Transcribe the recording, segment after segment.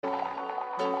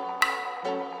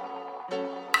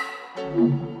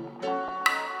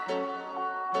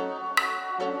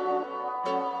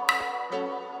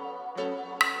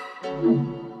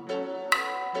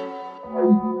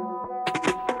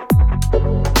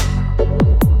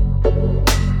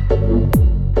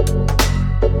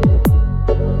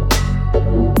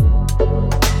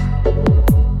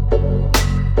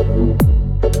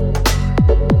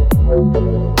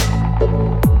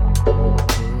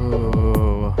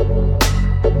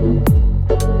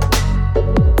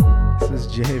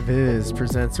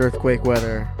Presents Earthquake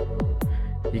Weather.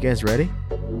 You guys ready?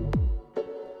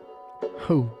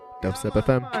 Ho, Dubstep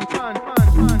FM.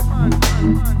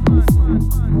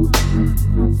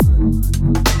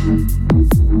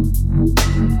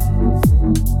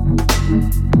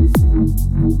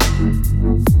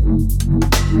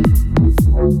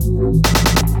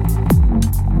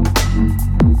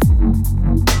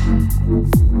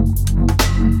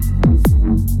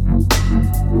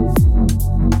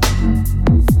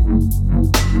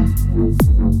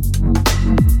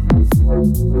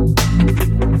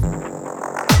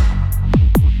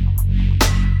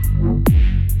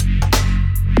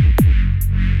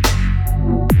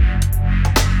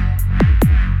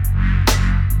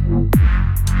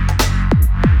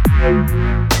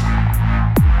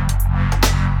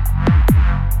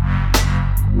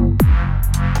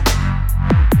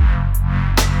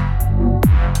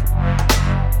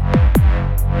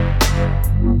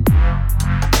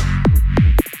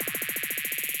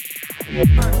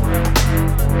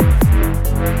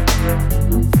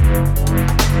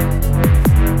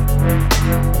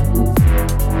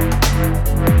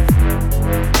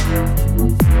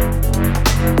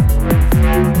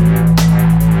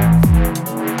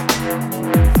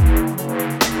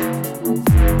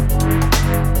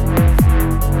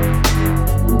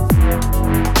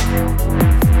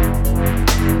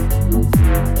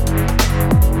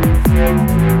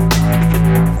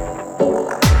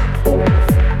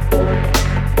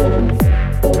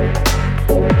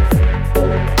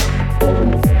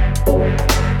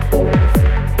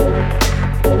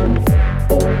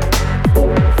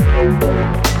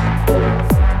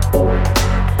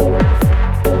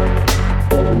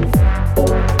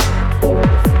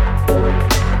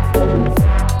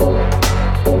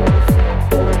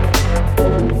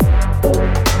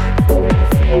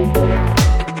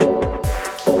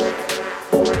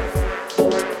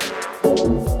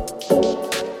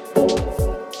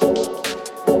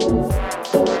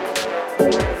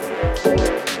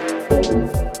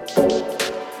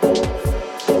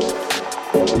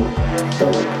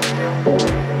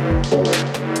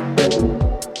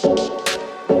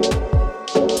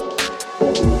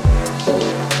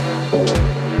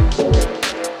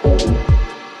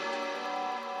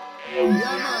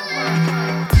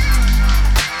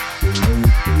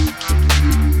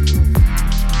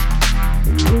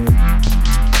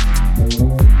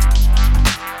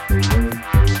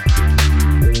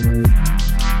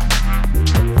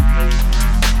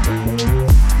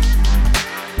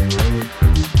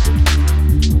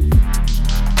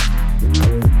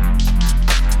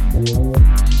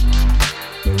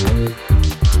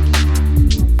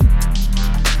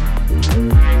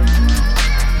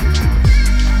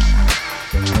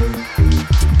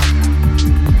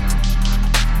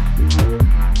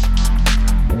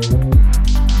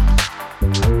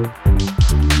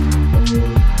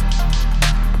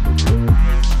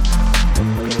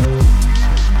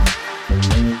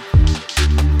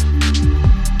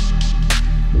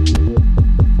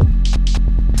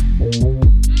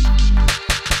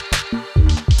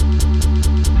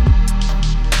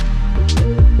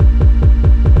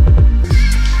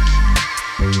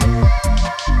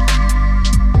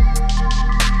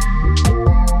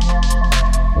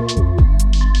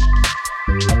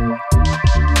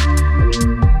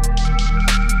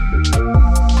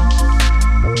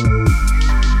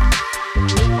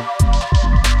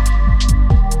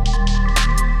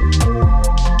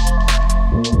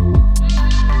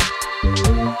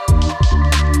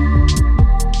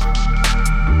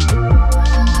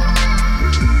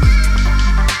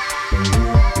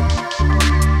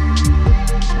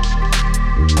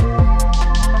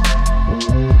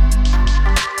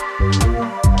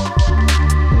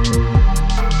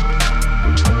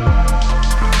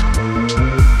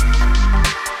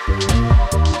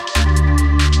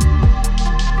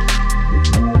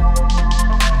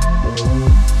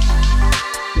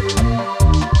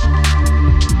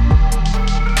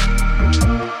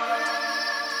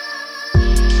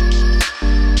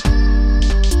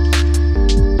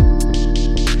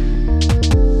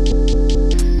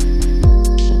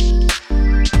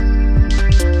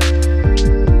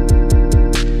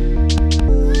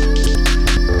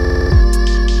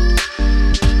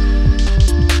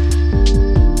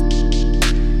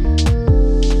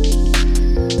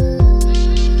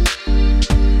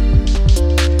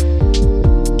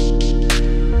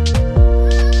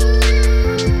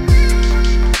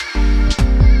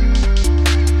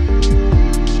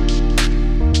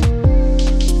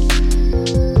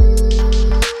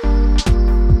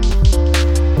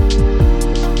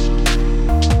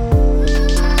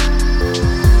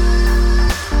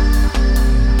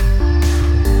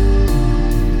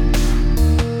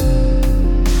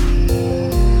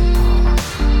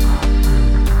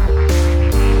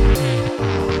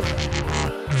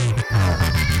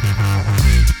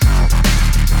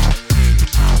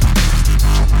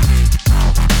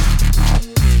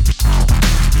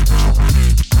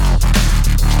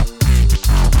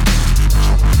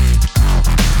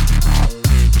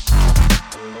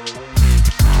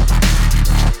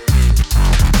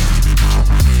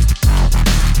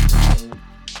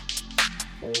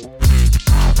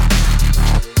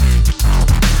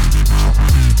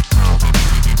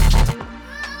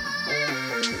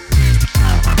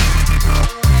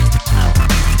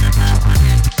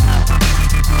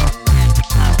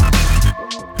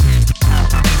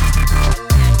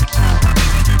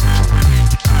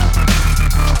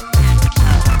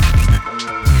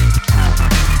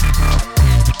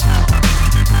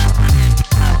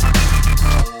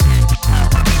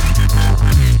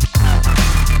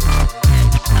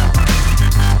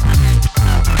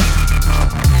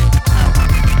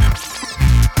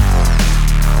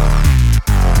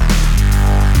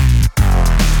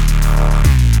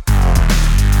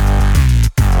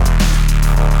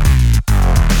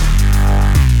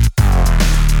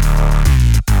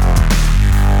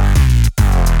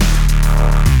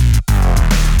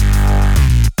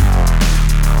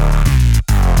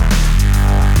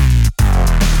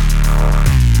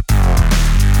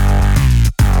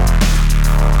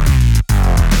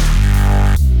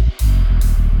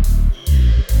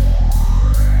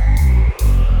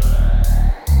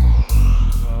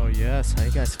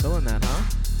 doing that, huh?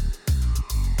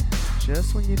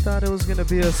 Just when you thought it was gonna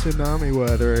be a tsunami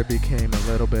weather, it became a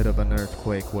little bit of an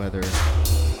earthquake weather.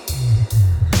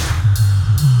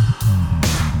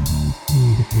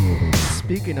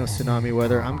 Speaking of tsunami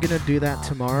weather, I'm gonna do that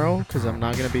tomorrow because I'm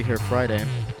not gonna be here Friday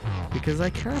because I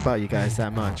care about you guys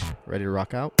that much. Ready to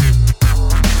rock out?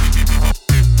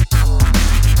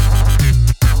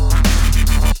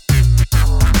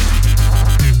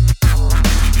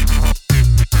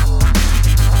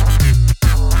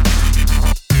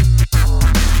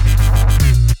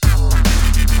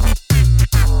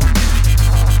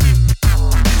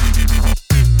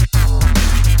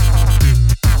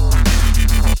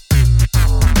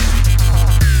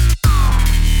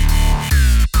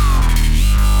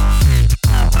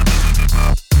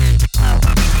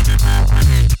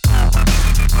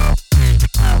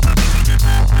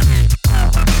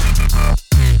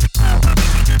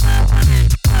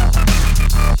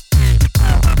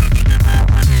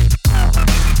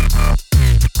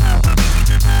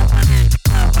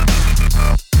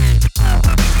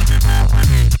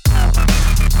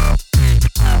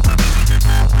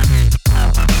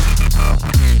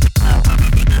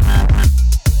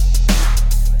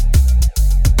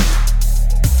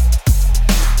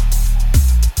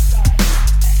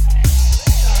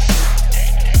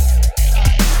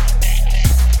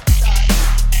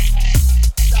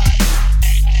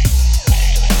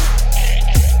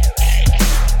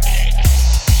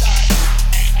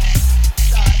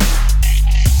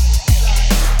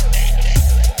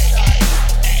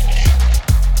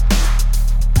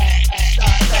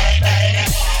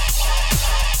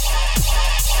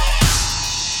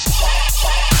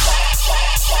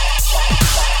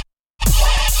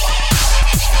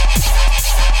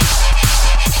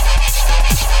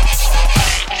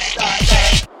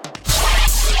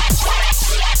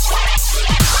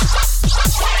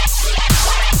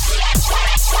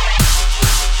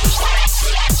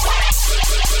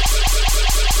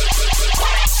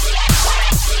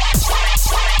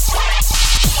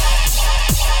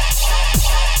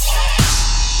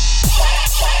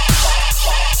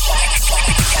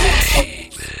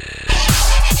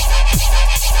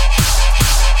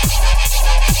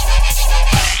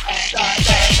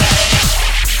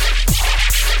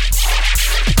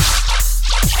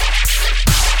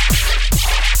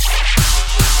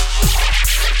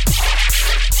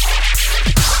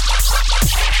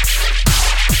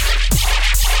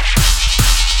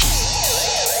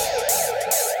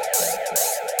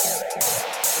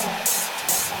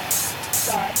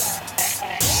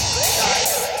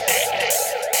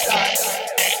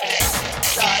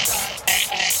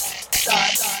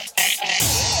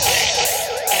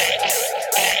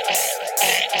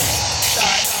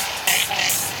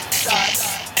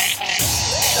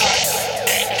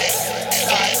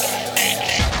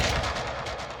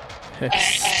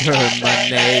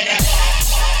 Exterminate.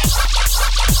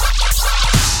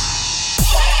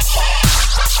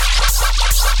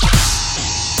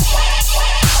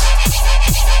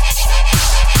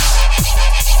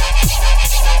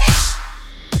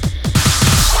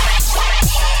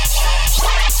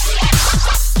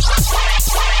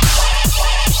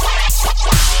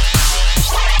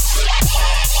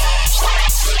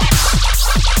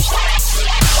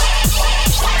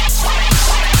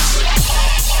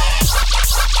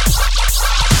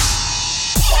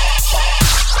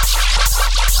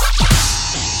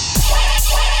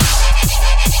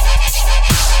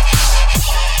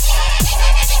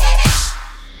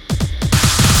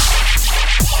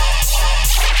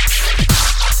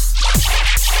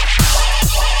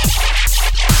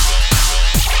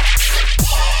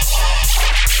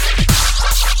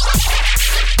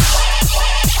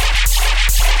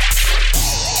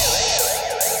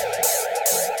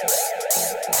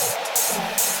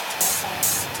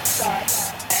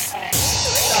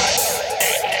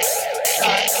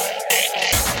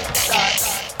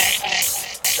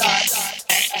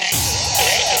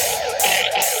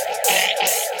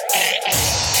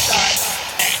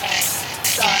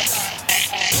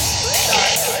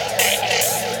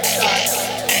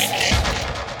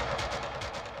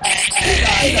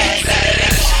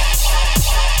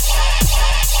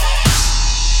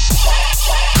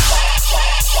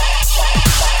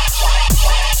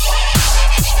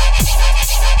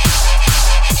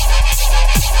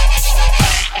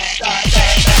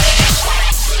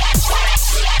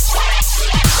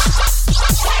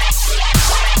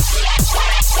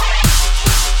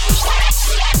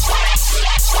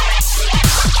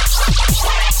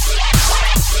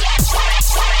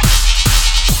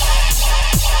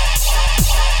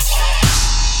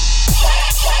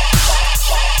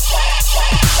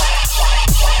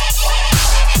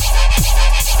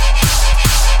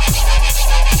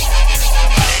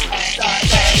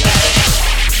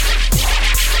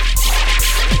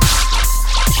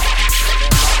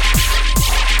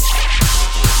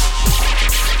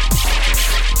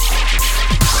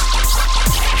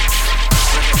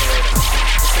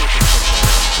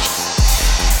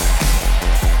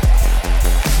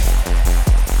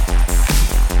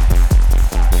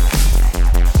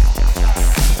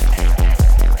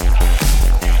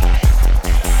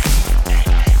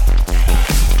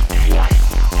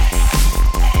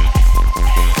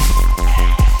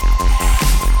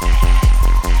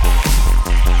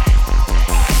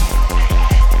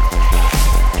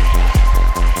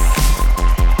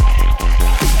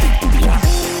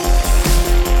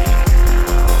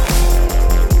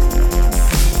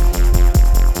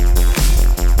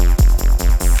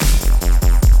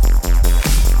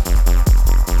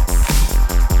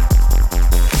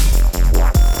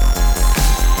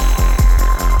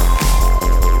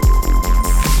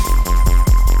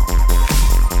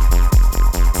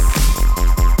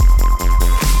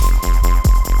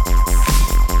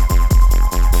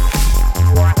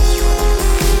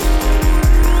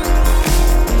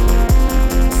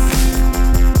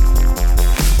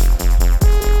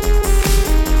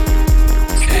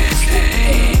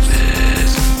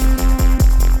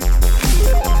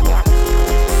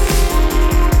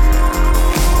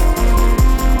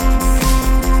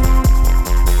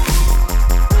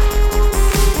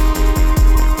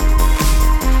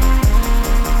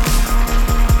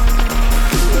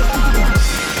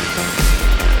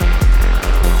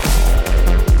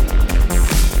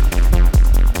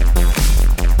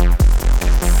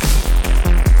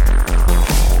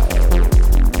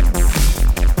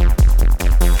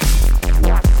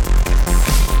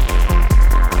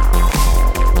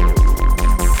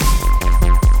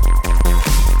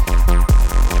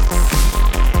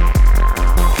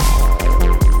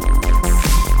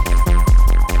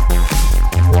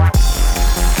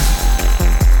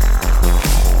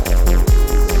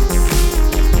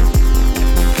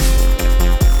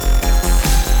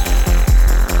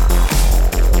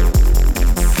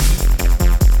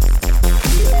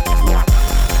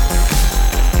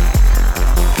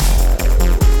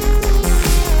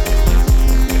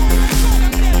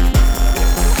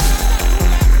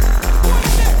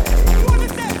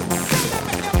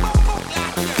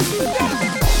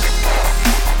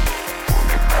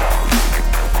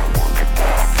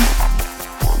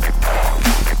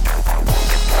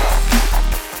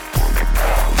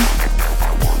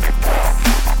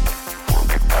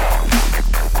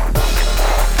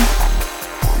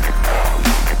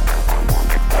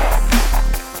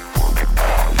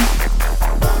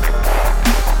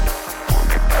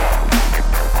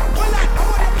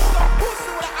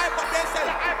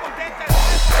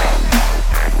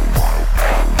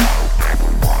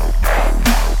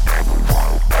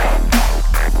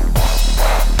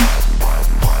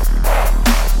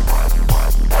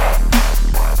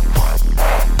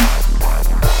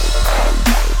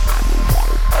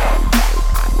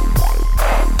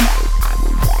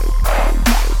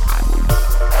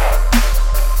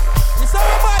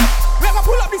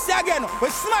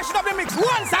 mix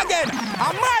once again.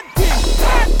 A mad thing,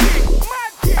 mad thing,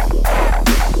 mad thing.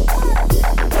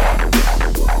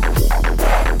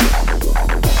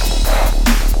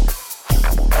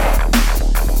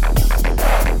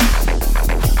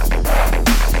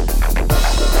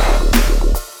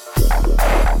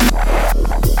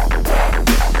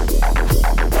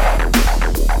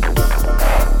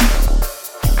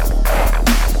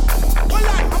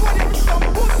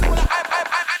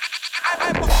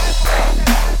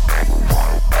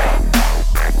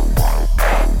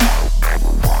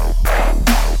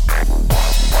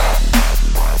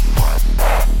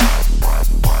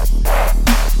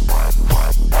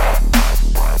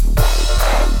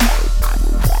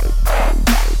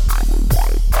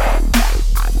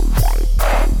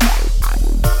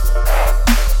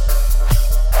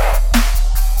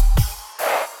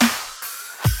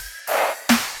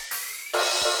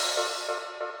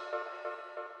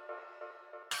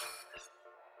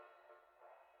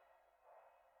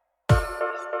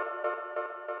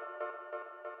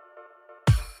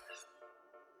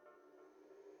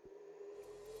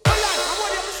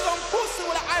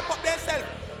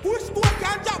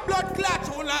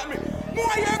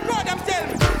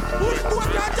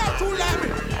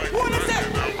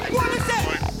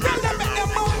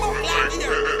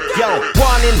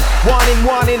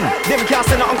 Warning, them can't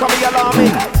say nothing, come be alarming.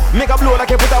 Make a blow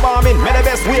like you put a bomb in. May the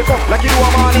best wake up like you do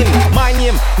a morning. My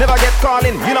name, never get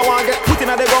calling. You know want get put in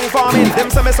a the gong farming.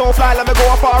 Them say me so fly, let me go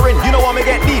a foreign. You know want me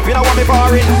get deep, you know want me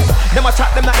foreign. Them a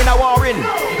chat, them not in a warring.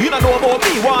 You don't know about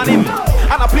me, want him.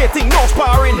 And I play thing, no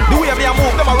sparring. The way me a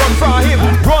move, them a run from him.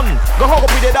 Run, go hug up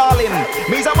with the darling.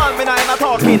 Me's a man, me not in a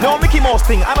talking. No Mickey Mouse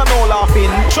thing, and I know laughing.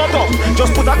 Shut up,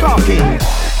 just put a cock in.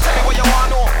 Tell me what you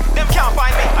want know. Them can't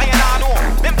find me, I ain't know.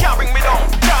 Them can't bring me down,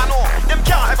 can't know. Them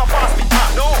can't ever pass me,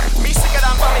 no. Me sicker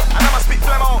than vomit, and I'ma spit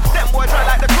phlegm out. Them boy try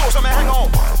like the clothes when me hang on.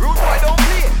 Rude boy don't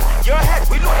play. Your head,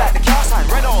 we look like the car sign,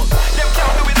 red on. Them can't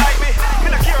do it like me.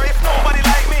 Me not care if nobody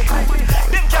like me.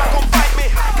 Them can't come fight me.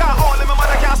 Can't hold them, my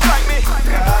mother can't strike me. You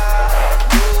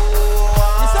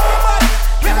saw me man?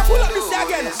 Make a pull up this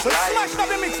again. Smash up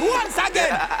the mix once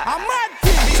again. A mad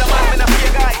thing. He's a man, me not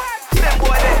fear guy. Them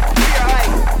boy they fear high.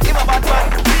 Him a bad man,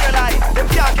 fear lie. Them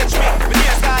can't catch me, me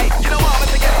near sky. You know what, I'm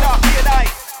to get dark, fear die.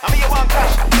 I mean you want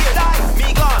clash, fear die.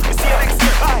 Me gone, we see you next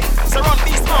year, bye. Surround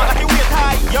these man like you wait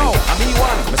high. Yo, I mean you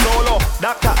want, me solo.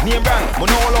 Doctor, name brand,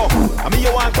 Monolo. I mean you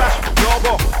want clash, no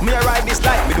go. Me a ride this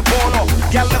light with the polo.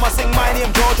 Girl them a sing my name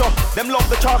Jojo. Them love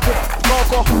the chocolate,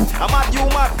 cocoa. I'm mad, you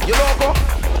loco.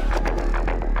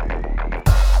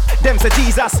 Them say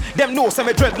Jesus, them know say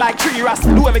me dread like tree ras.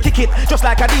 Do me kick it just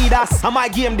like Adidas. I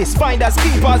might game this finders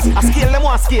keepers. I scale them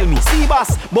want scale me, see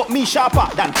boss. But me sharper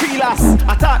than tree lass.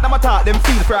 I thought them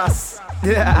feel for us.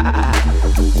 Yeah.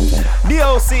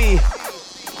 DOC,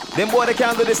 them boy they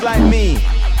can't do this like me.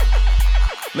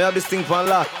 Me have this thing for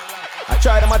lock. I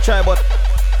try, but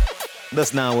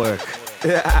does not work. We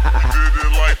did it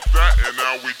like that, and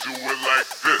now we do it like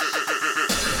this.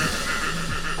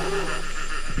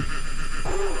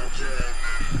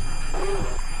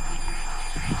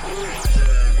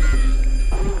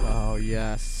 Oh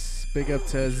yes, big up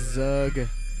to Zug,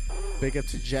 big up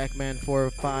to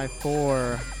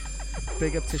Jackman454,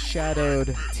 big up to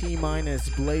Shadowed, T-,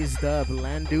 Blazed Up,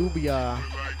 Landubia,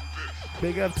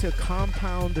 big up to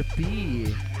Compound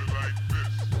B.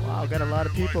 Wow, got a lot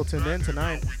of people tuned in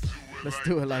tonight. Let's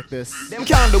do it like this. Them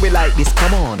can't do it like this,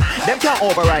 come on. Them can't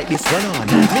overwrite this, run on.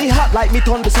 Me hot like me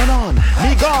turn the sun on.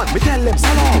 Me gone, me tell them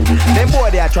so long. Them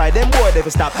boy they a try, them boy they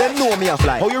stop. Them know me a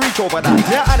fly. How you reach over that?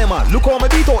 Me a animal, look how me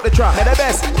beat out the trap. Me the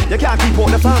best, you can't keep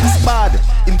out the fans. Bad,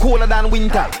 in colder than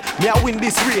winter. Me a win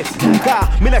this race. Car,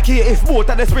 me not care if both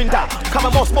are the sprinter. Come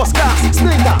a must class,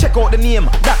 sprinter. Check out the name,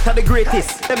 Doctor the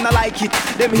greatest. Them not like it,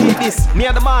 them hate this. Me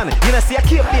and the man, you know see I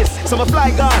keep this. So my fly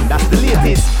gone, that's the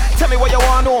latest. Tell me what you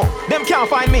want know. Them can't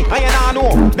find me, I ain't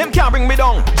know. Them can't bring me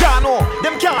down, Jah know.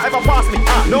 Them can't ever pass me,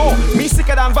 no. Me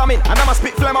sicker than vomit, and I'ma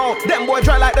spit phlegm out. Them boy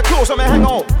dry like the clothes when me hang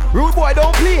out. Rude boy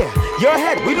don't play. Your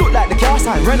head, we look like the car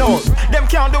sign, Renault. Them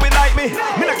can't do it like me.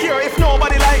 Me not care if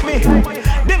nobody like me.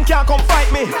 Them can't come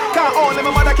fight me. Can't hold them,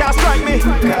 my mother can't strike me.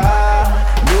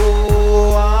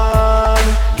 No one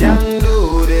can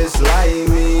do this like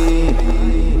me.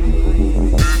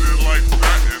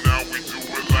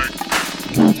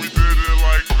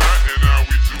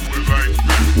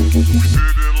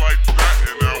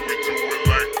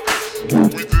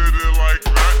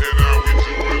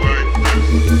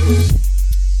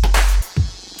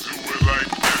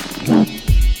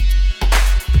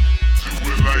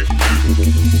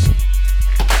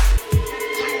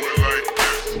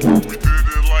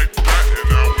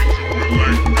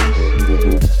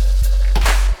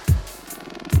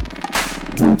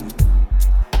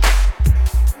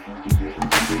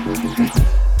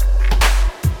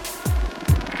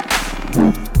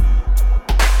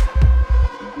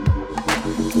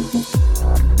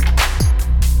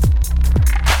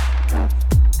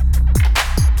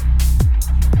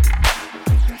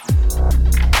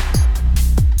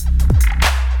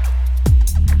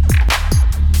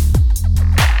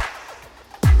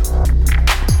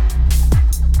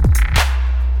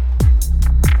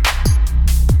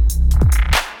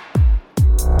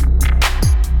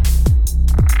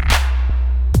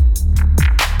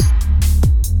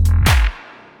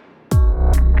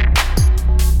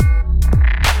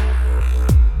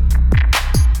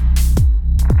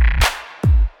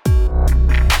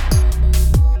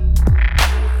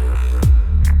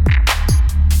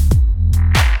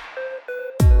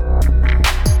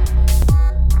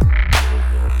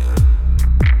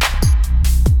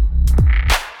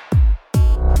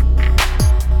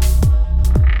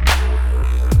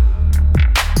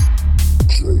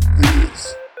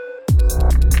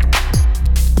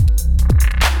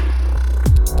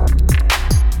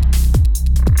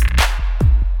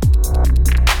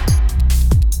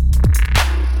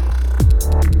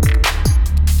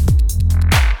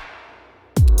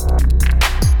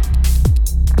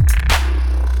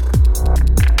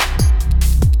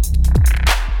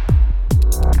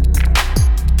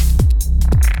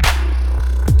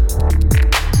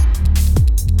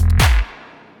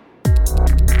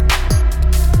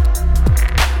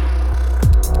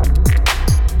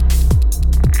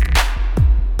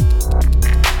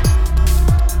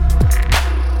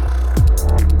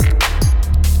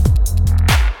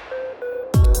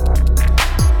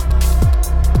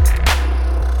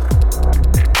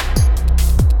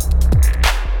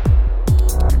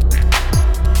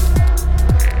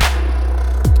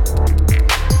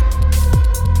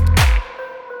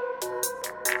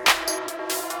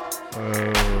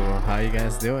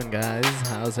 Doing, guys?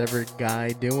 How's every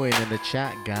guy doing in the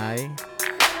chat, guy?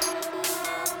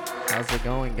 How's it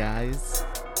going, guys?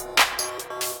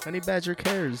 Honey Badger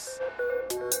cares.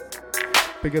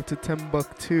 Big up to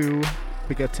Timbuktu.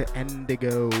 Big up to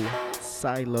Endigo.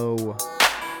 Silo.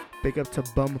 Big up to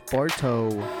Bum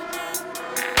Farto.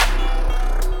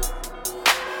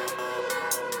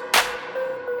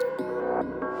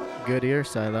 Good ear,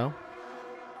 Silo.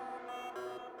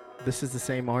 This is the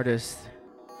same artist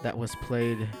that was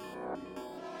played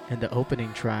in the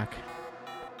opening track,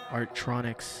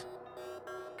 Arttronics.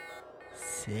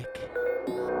 Sick.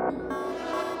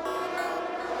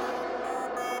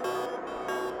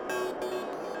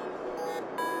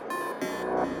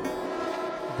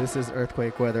 This is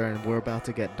earthquake weather and we're about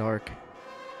to get dark.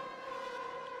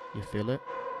 You feel it?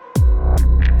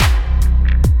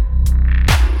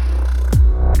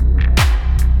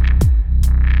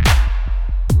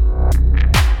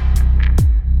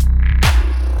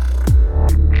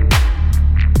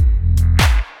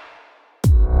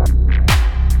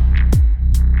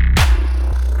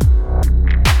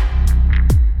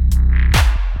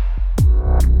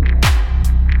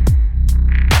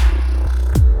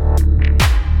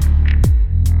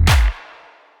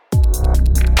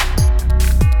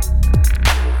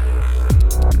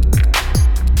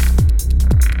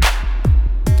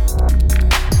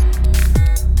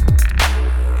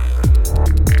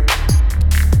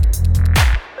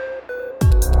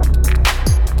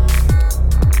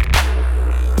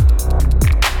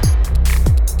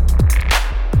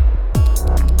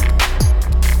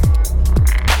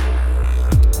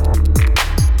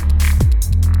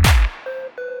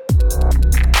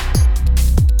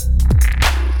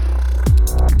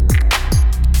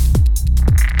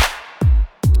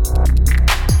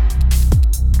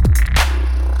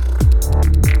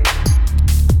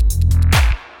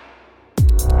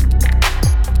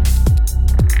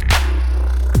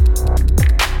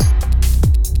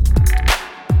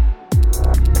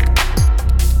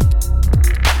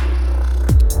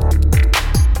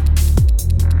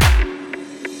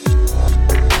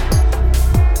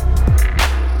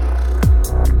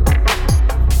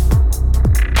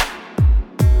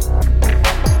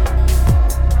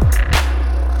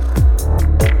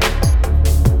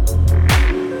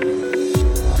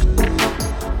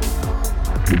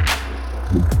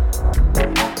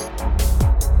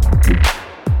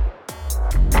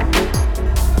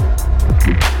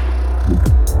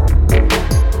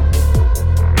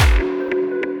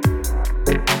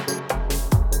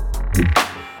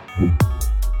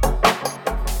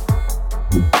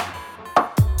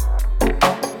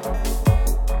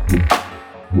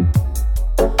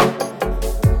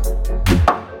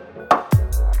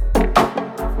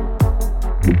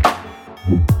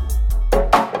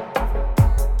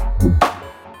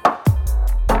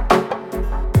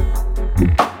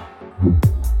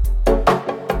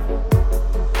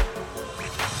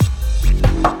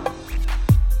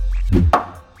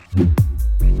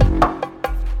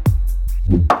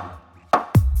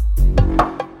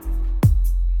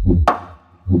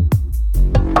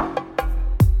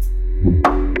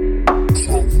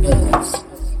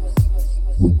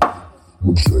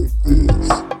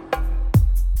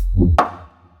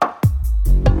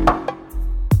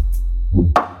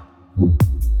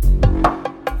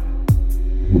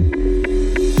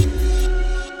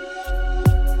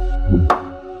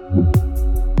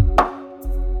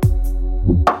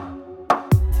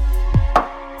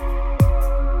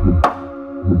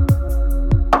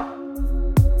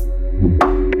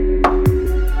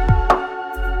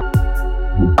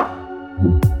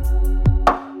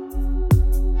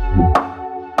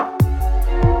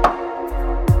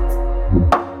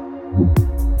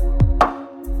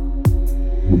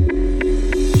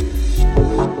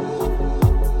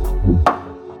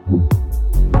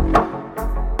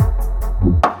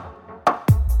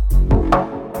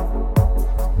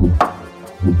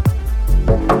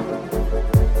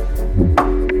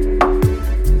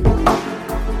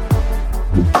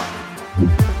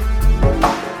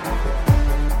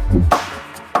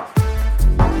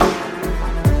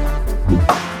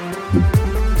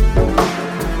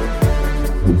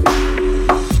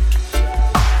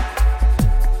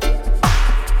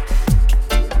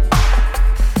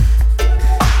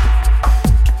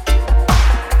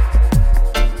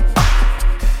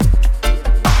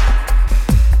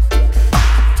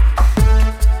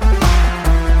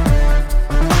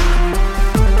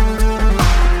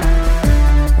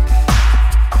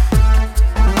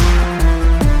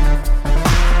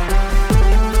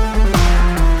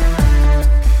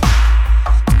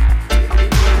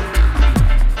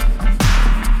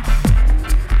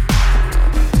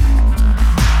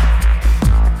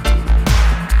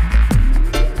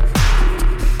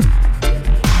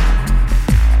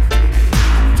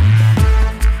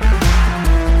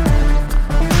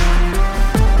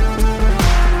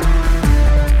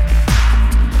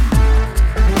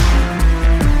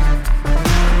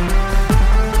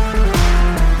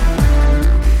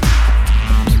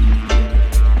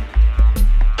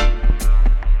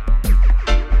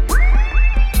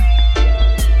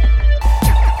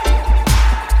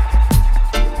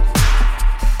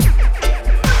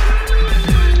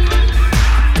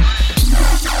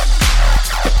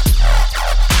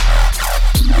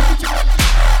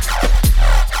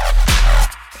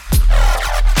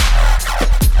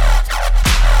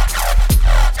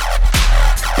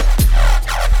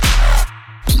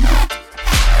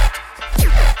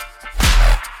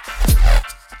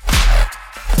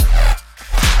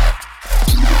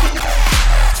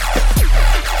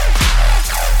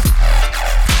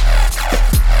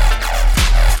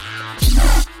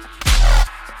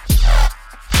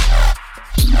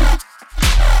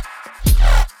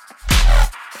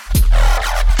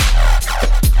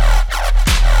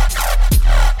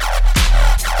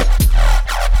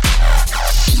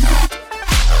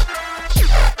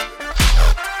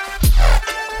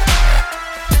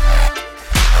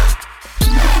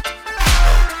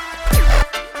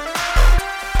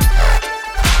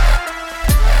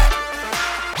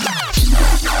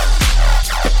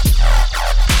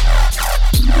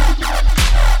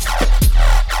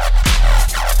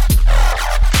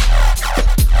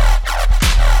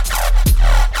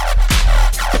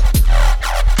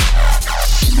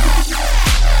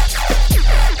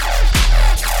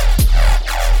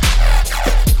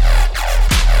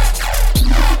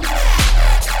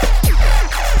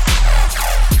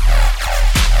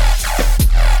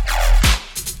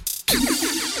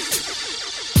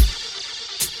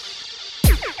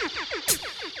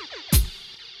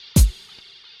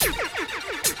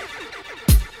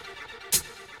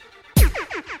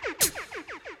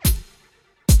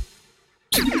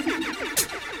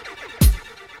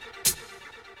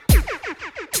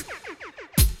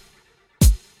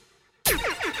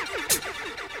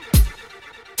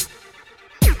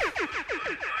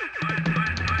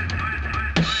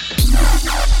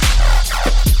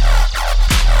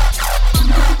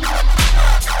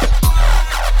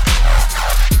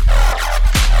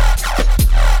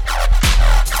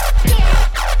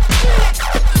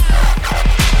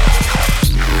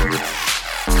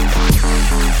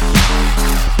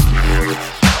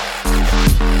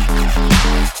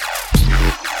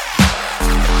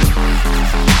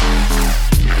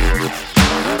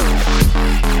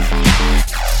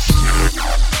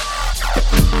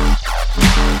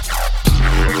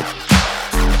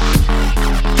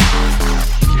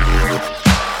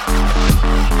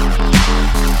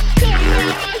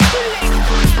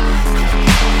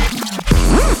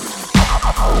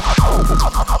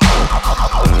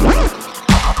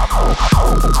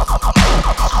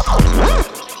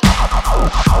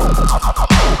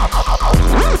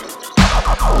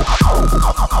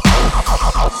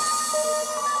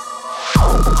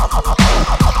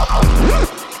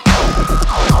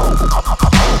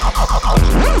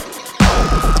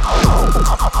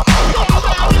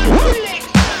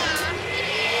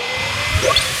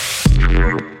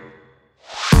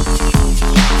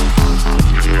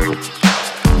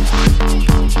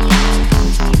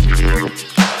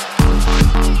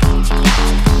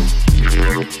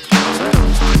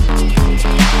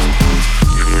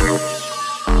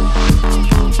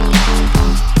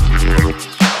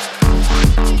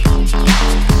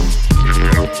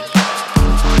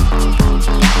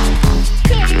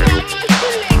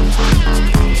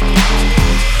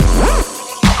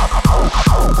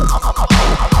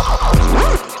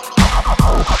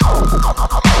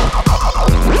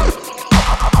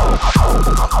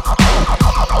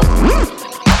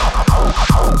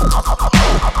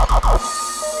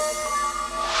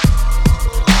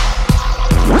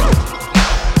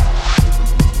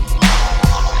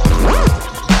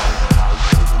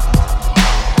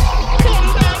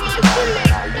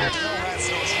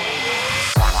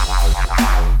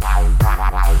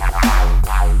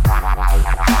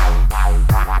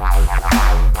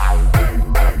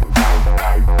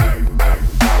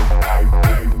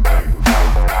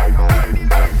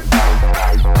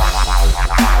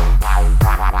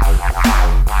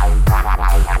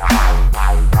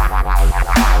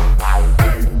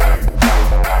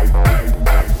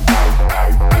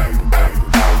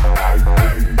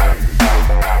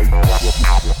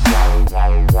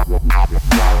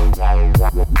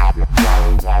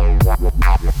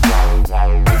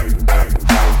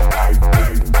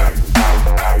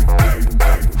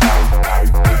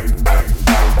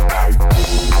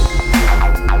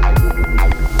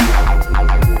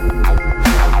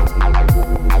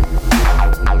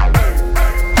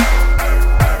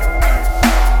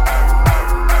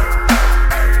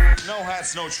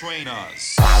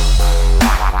 trainers.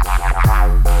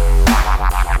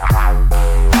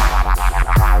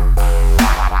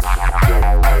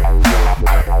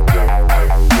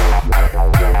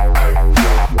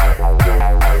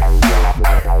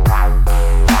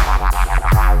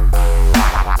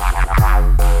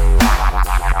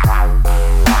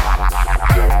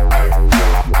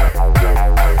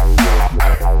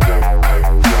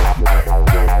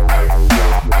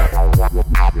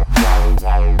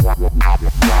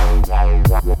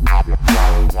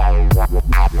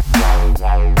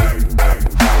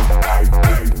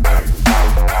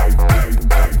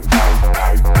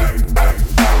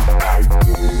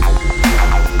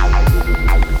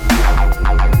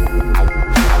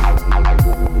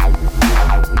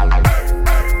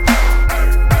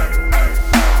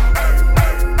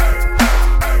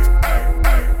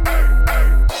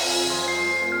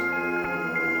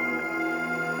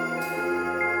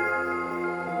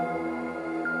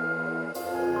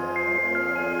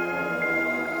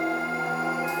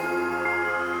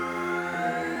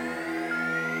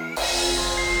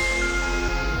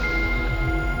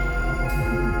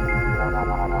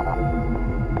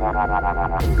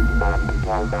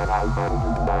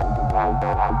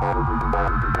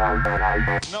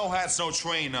 No hats, no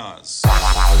trainers.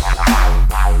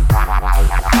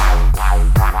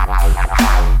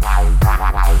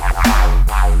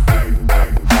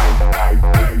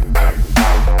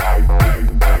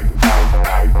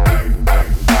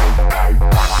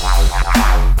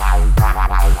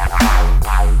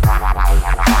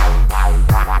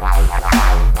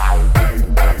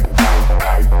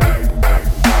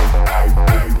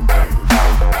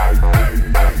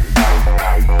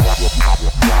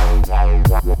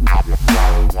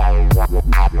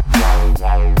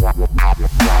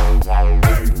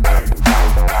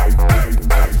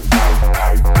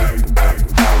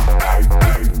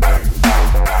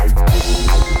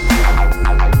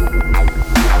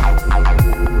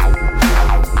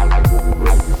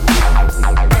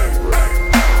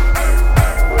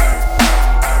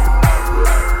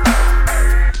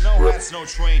 No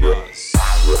trainers.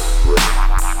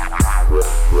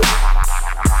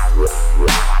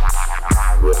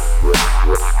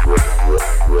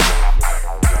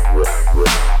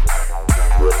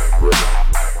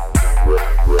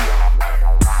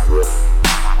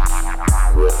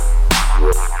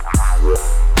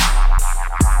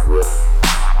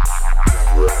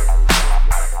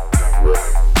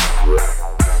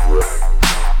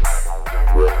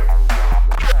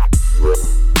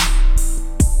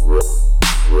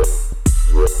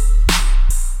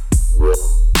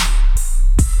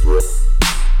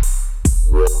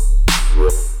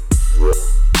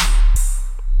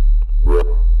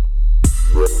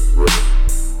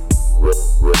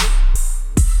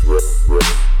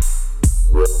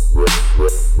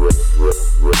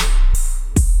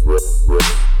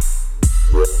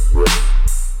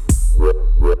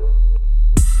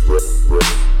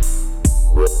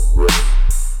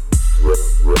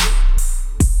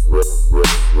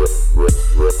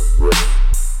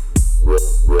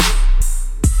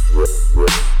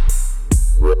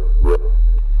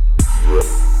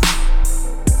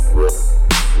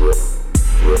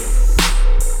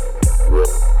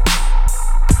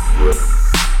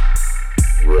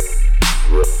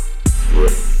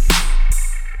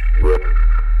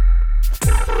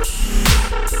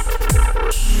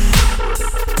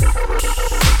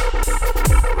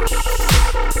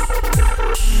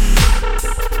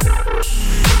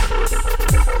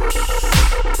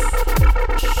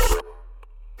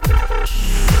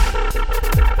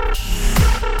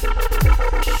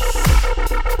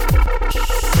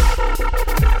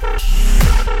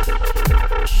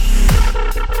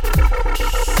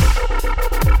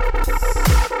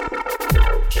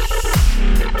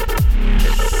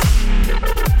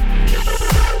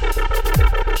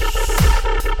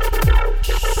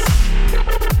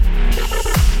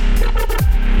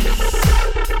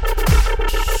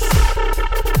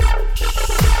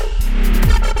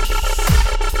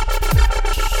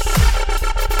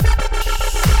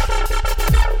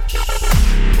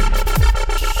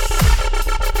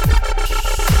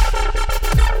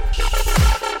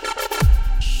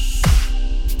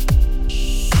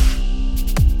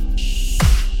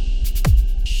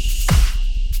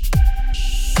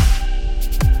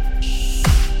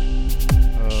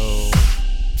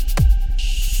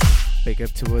 Big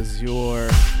up to Azure.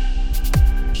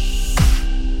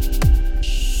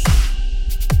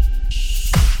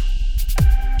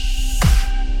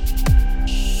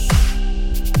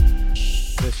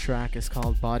 This track is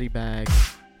called Body Bag.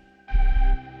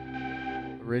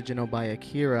 original by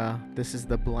Akira. This is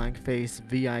the Blank Face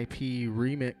VIP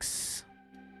remix.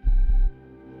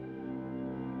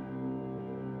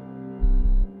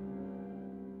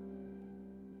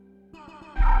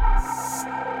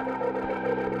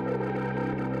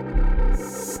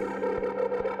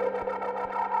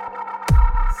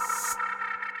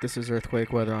 This is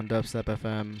Earthquake Weather on Dubstep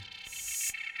FM.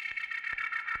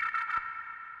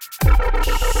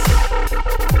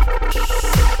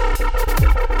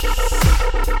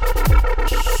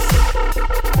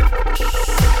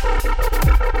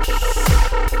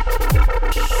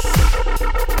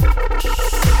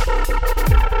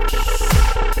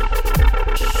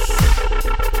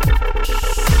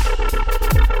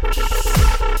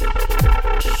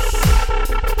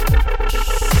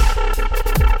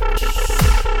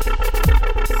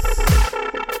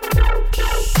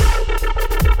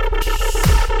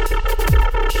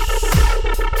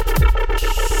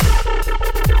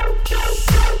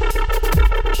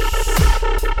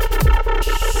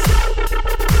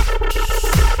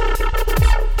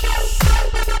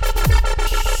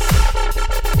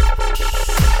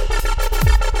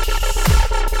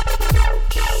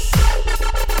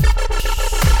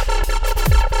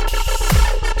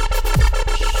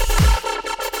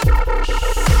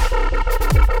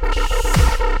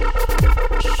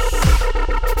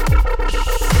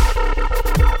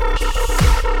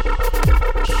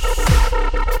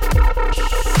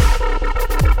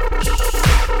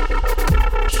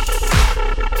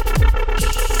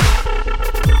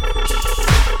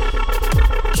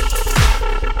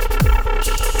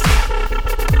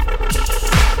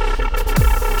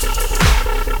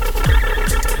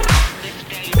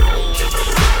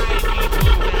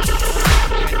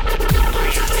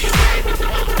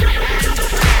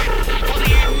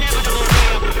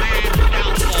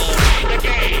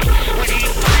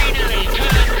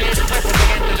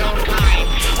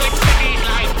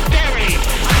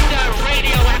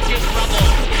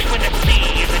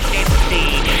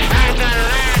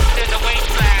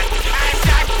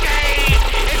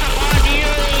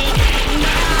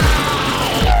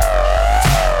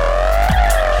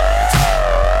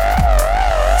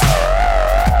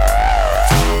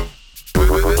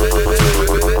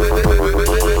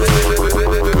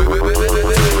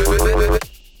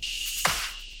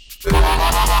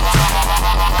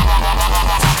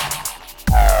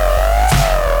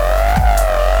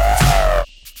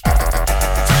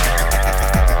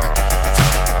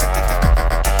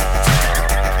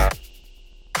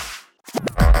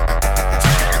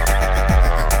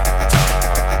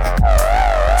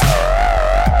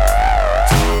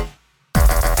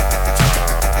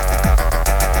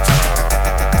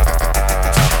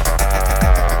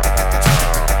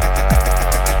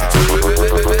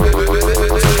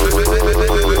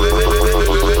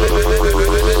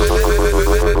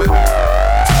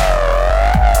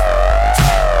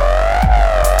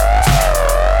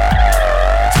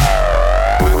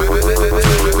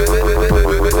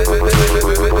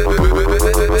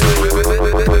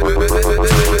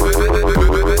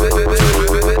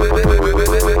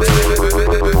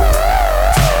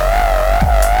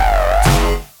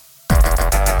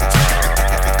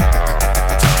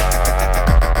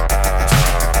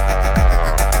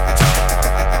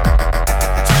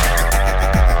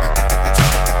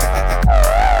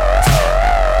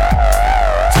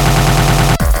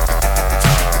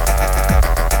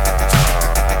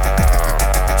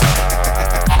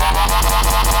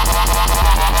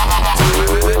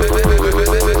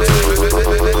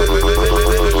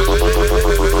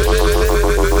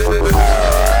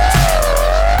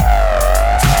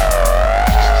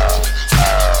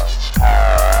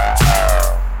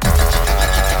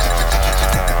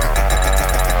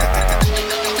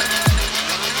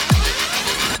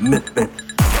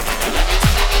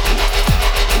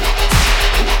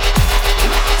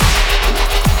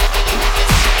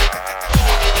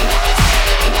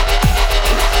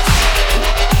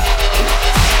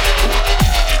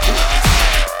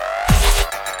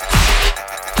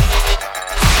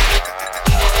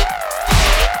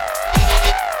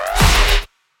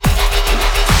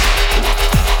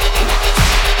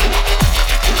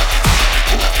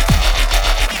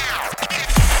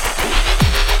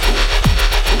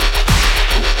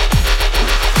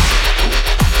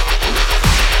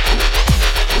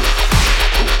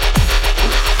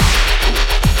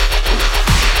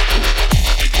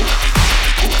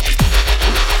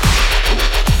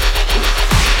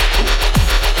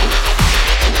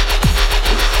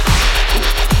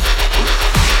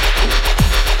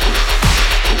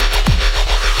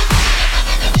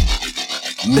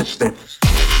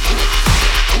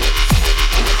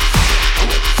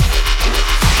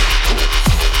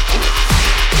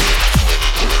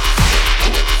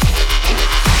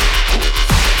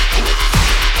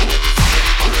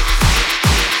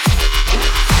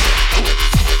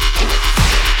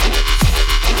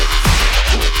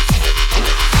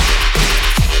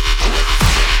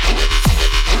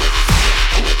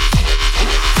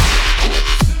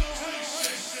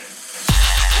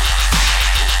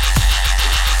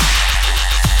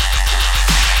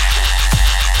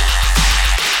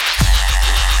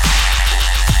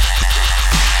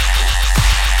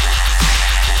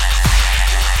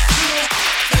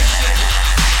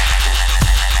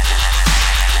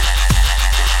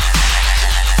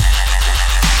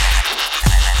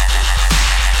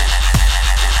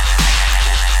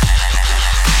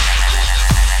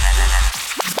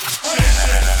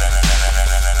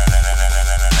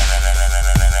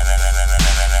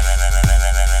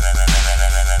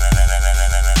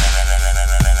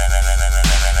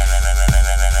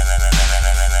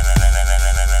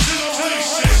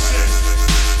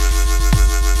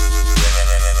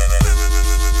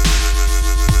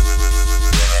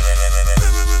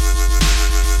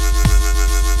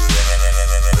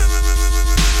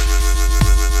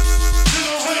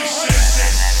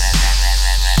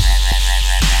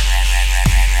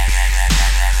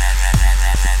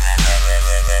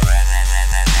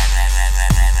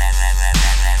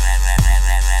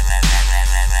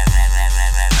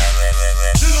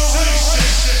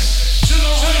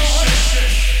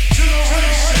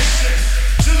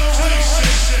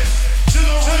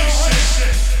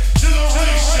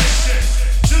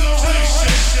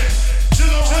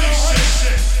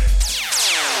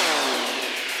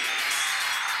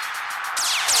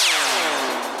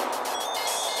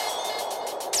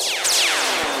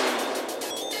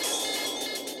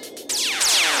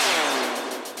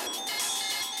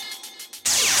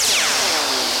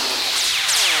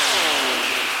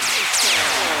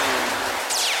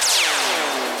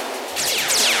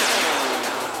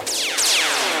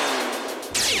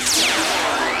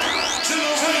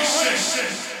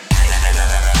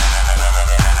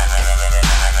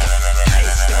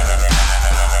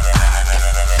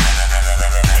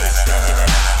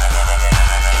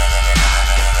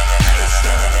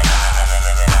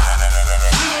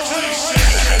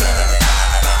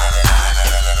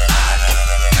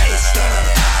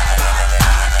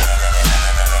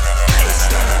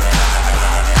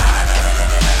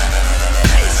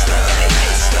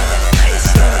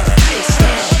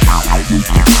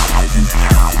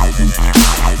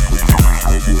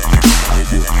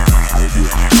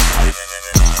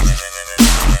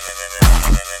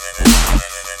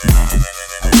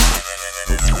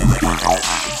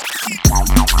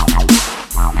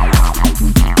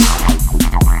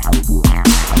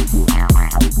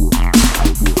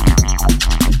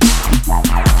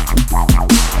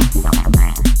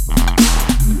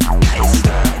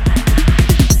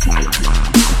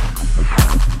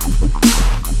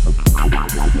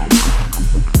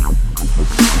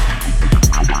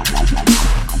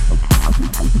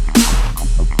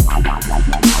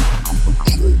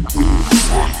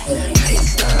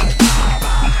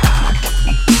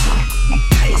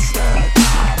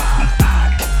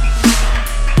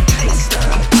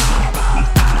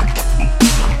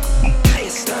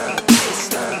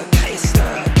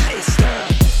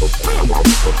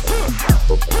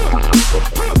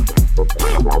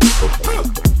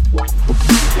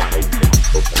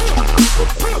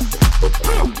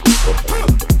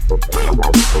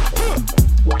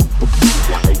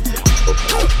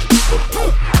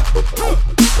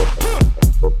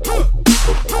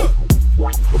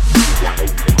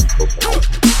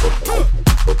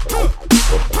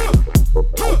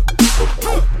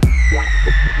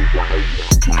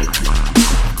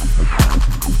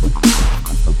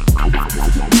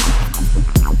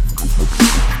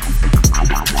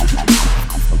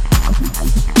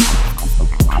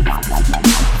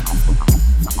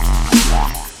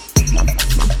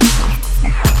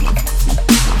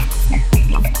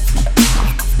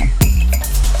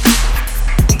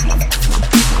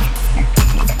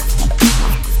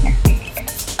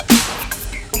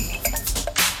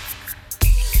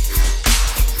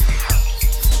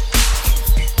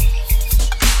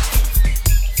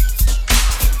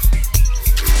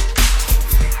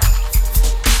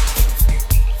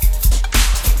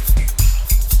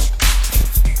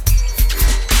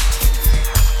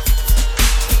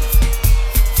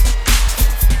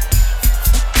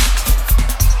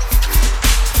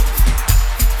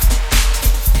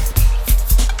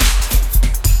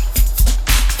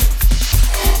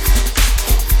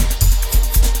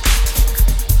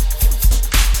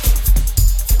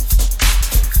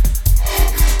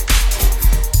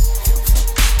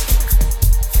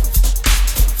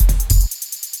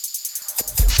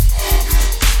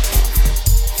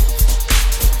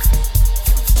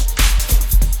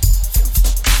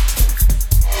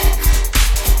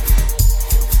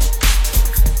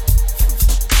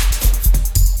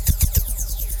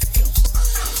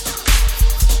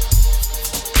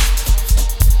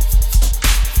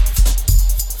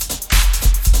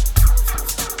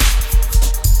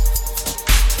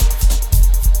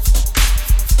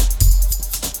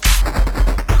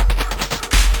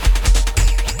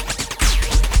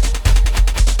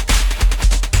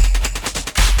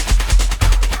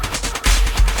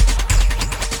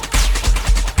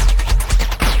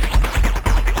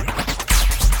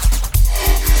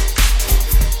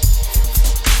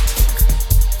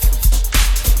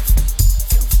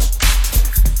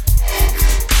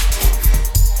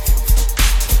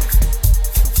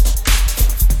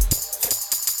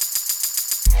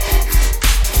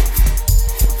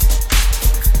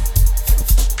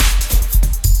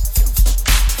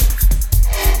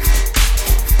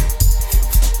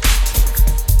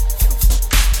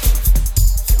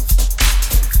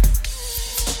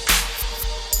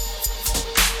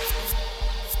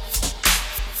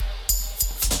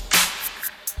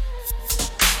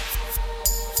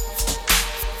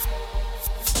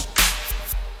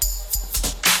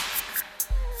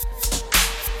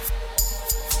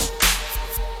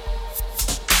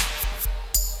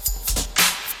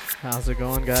 How's it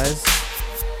going, guys?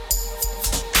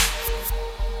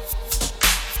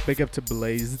 Big up to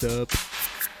Blazed Up.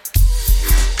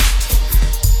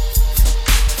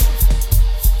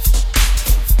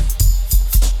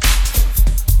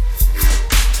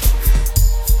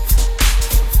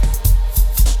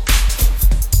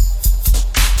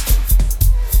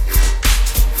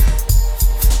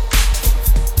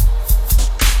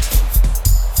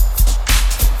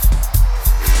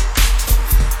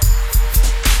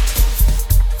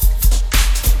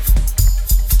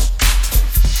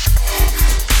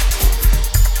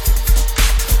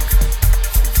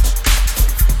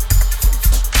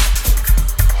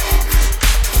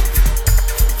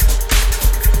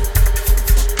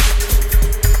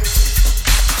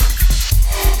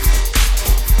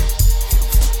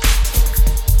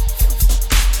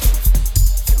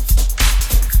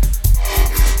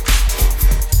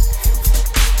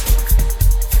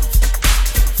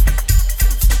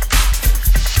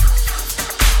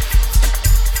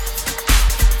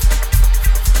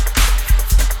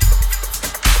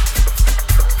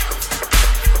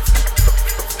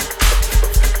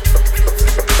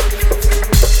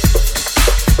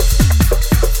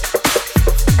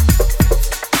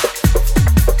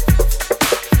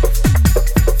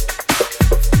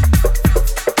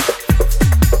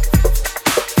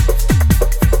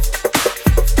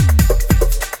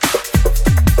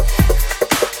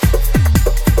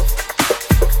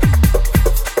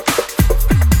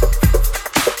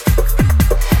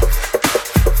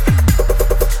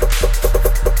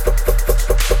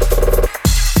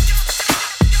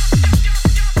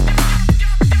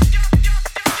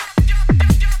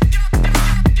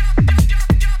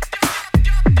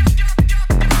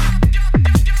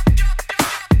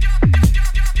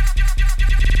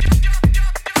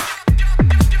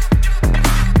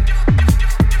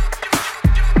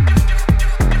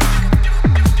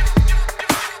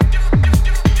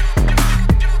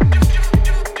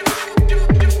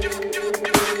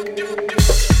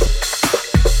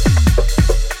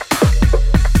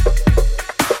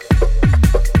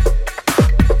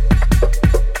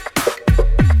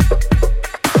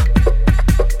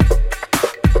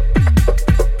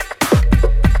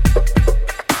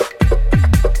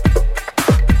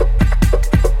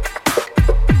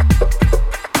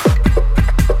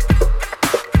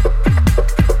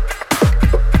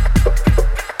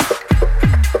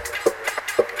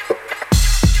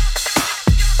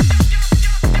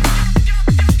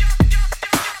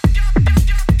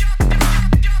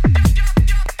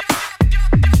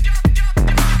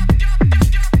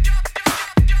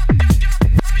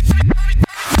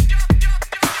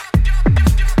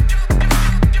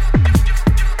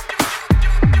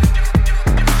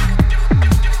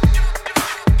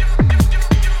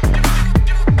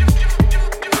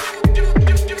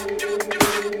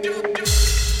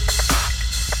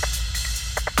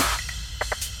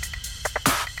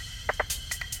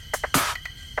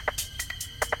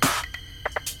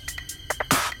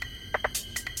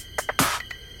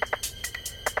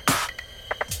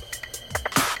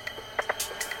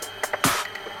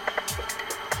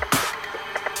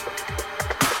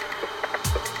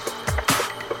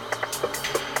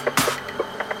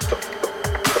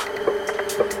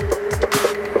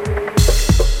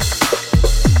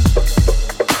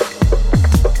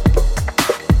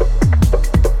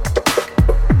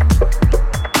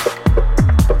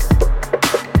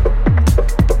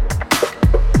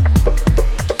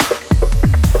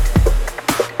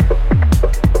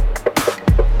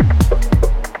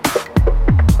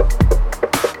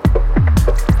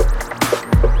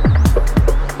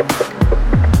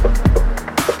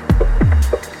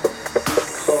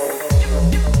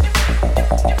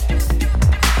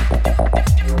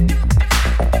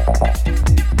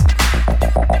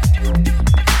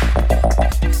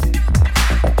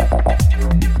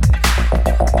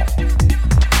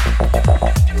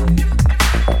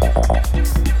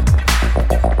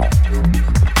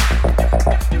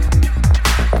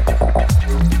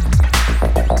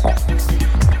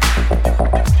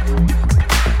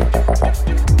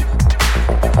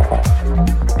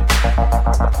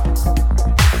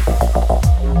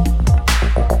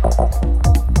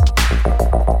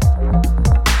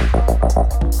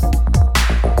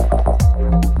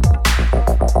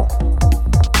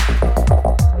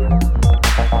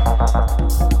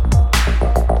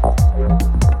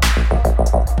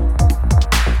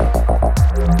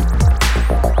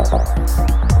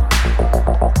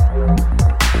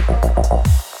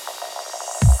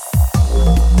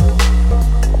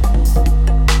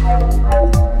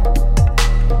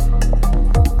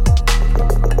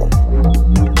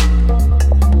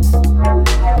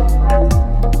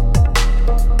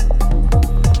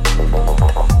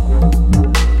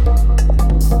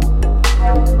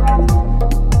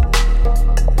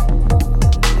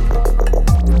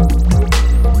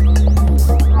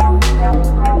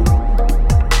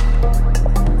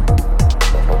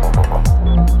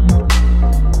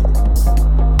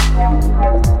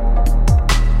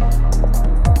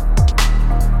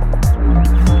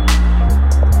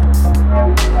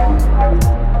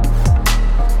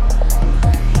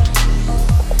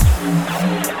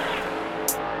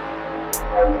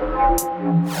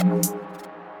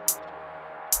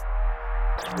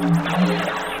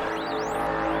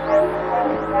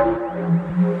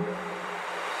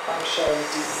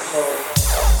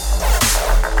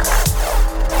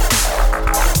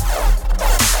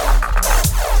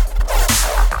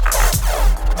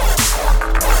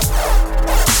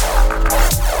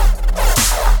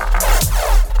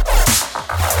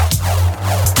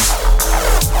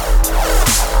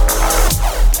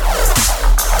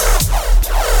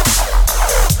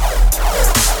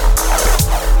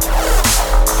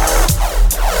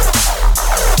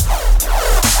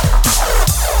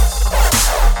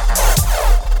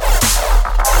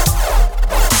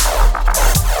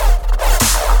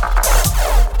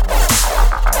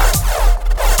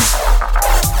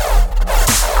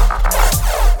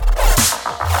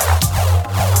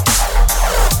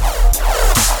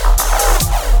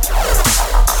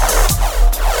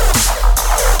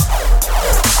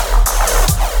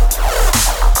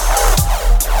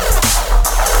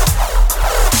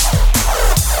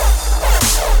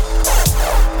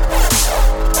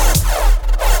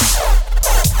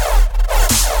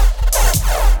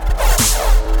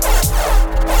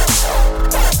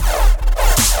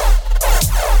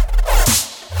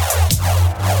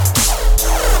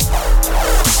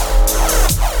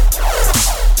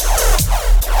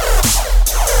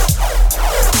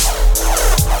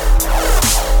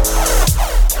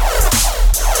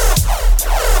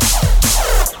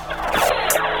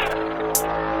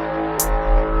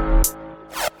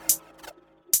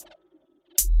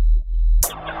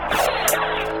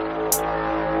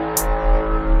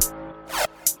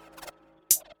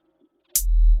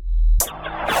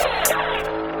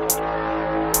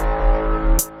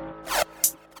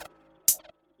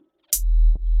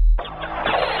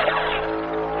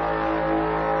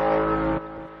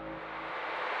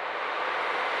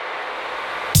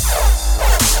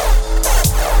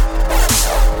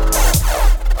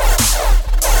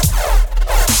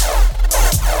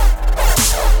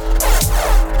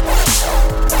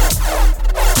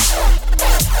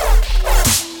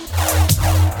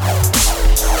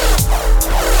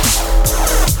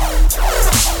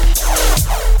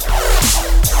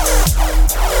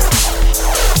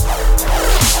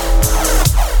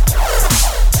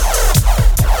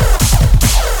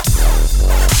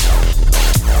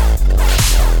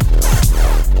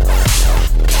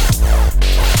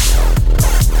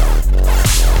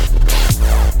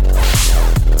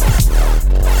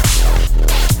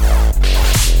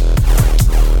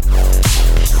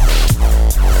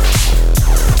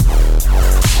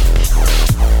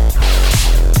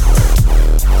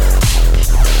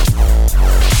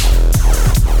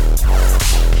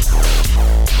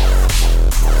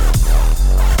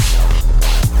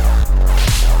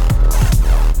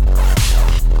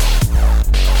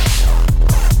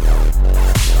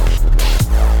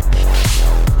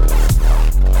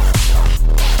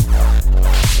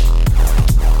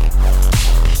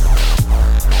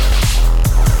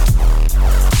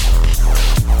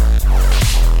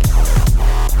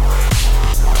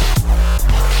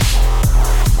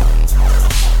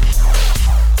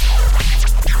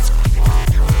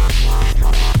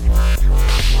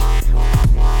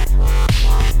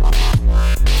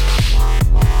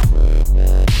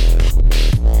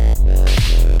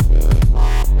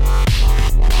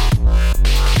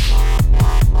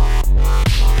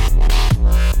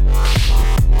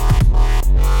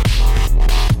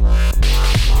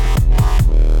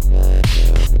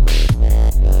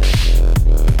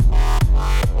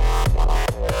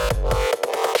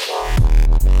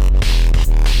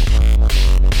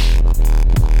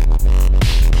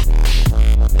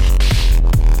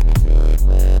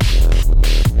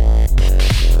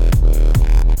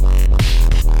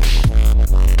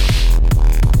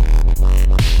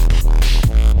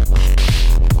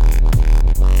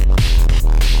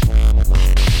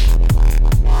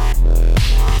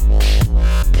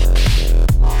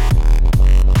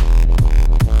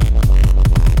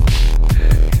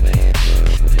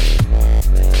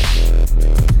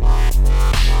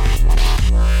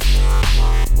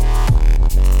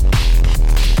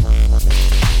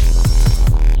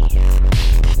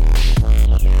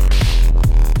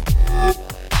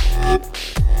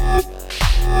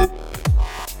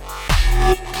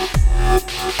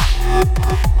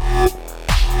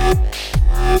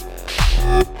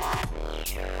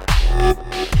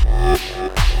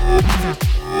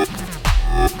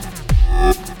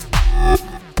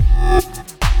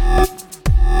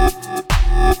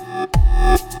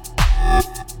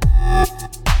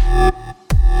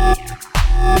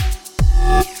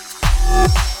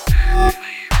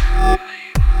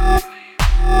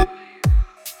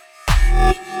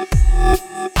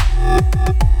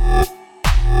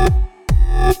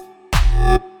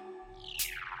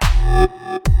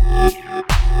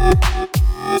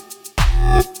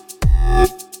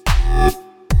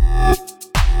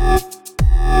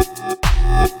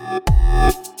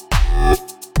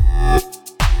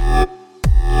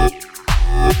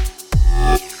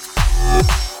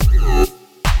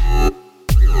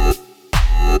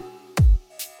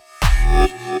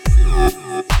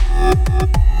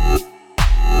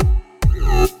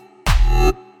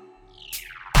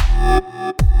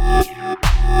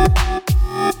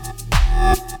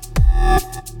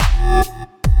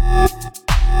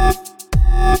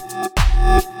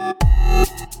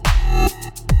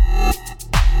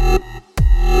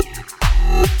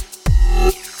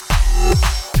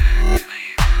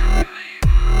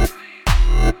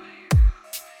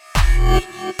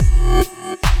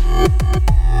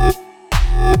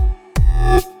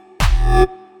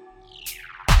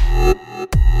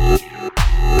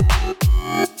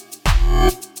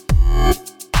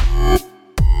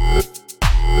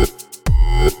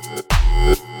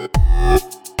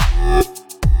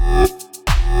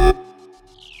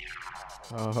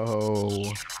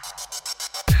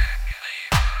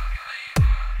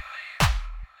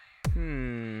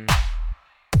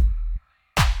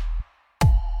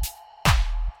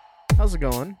 How's it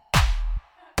going?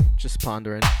 Just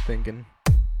pondering, thinking.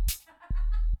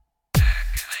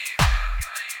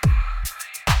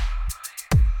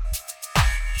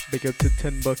 Big up to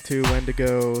Timbuktu,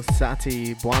 Wendigo,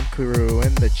 Sati, Bwankuru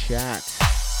in the chat.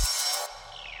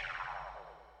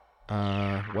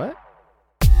 What?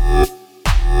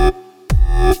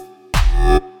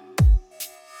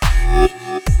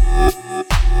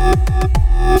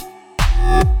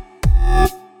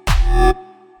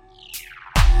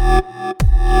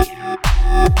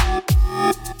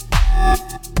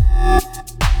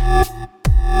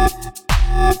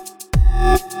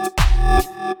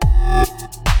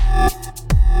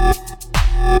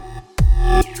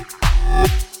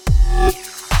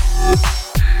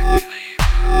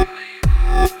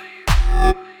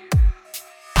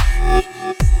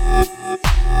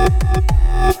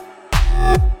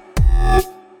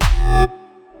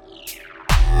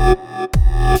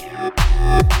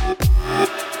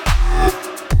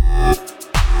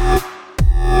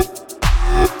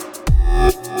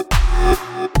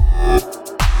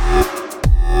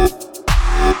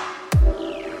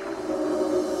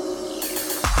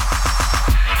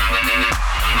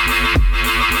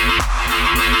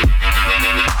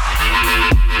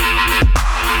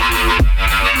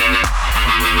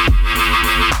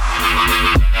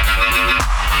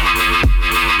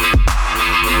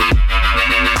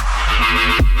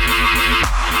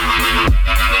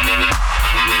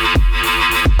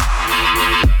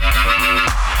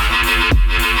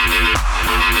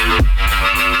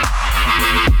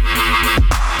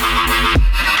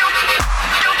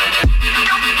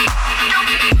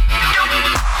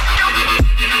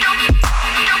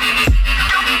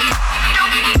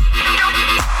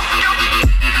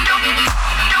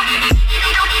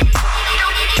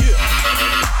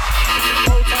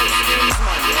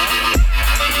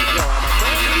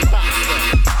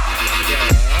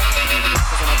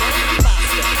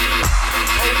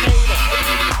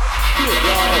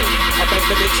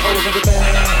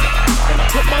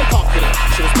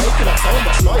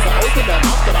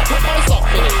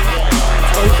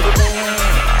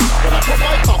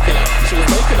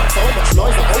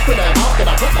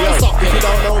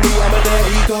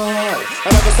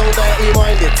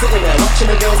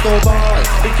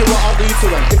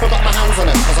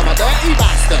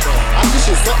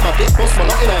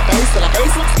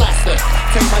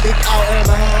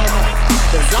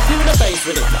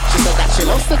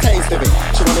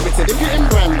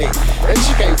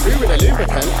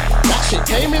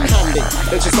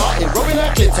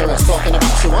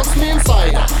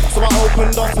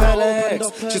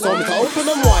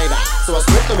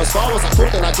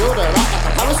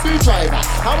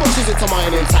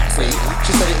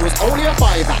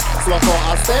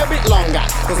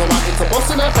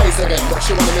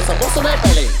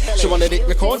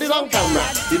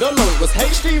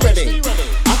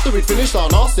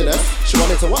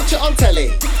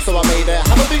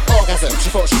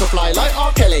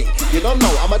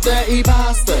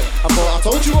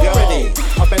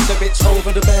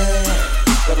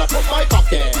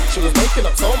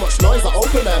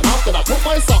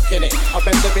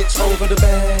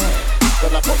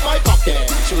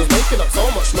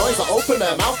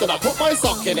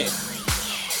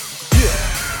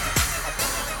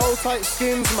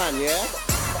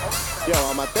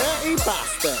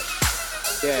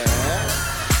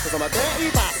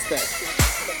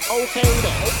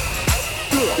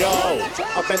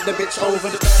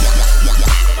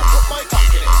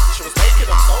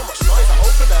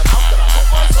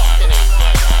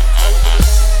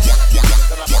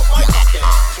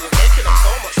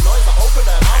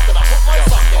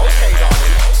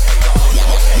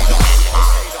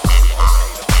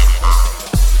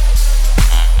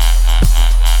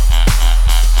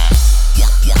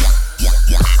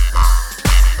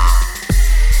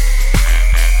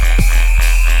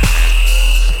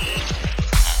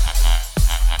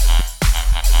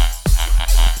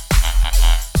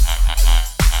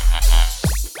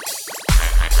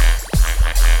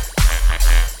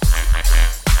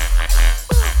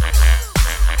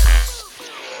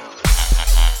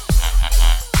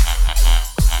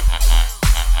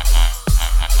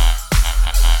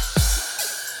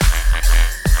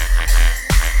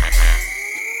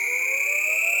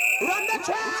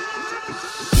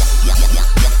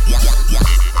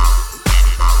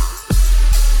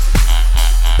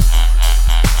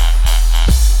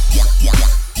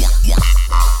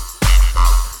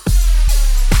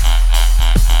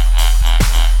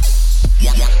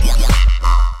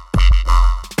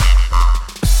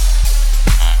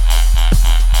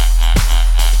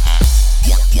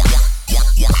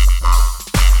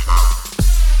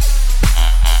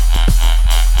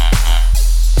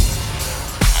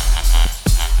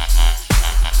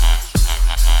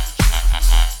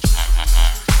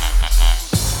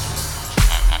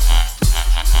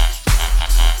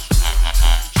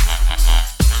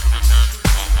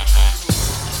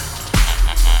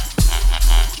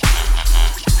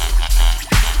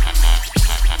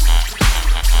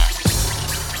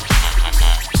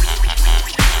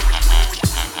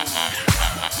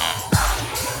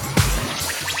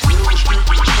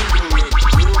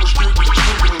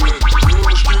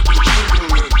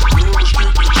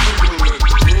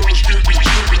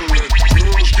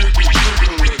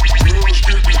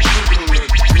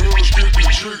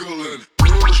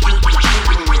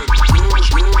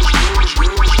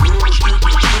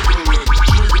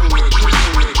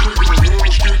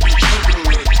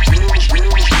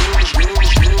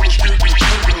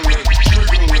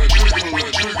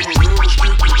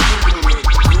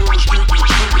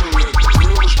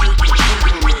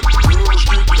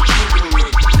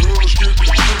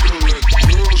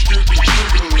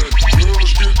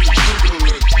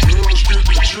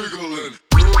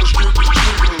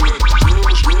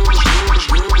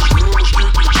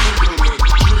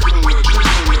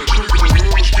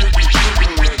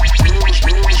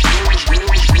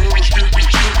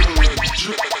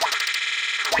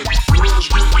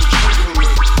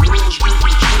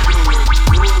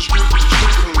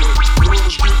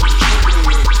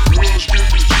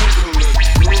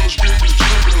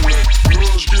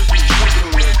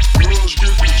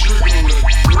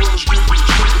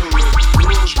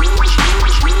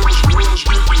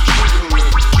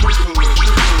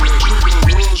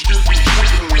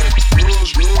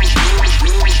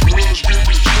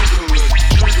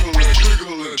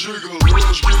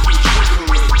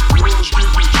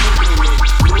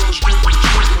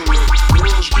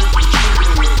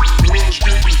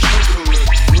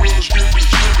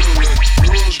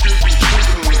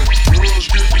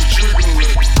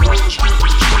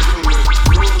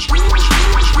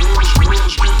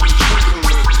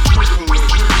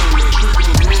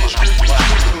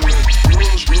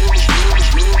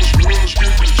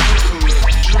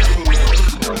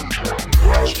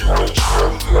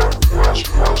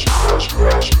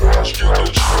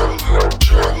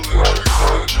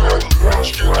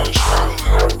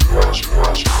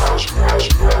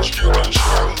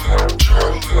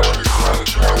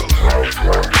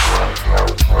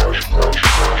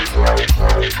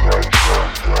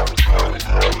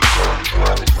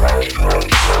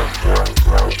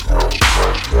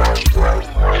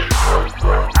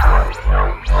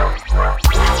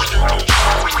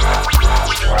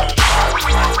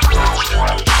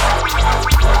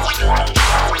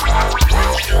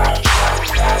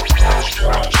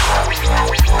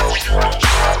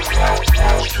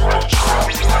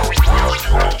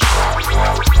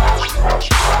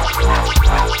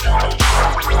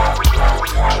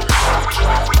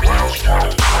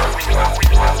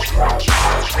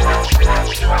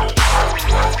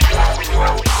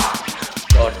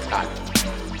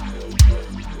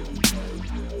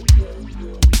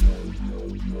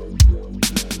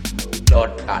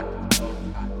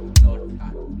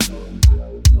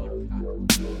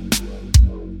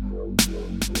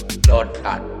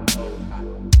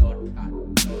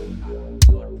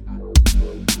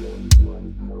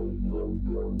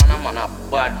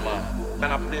 bad man.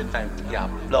 Can I play time to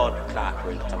get blood clot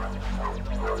right up?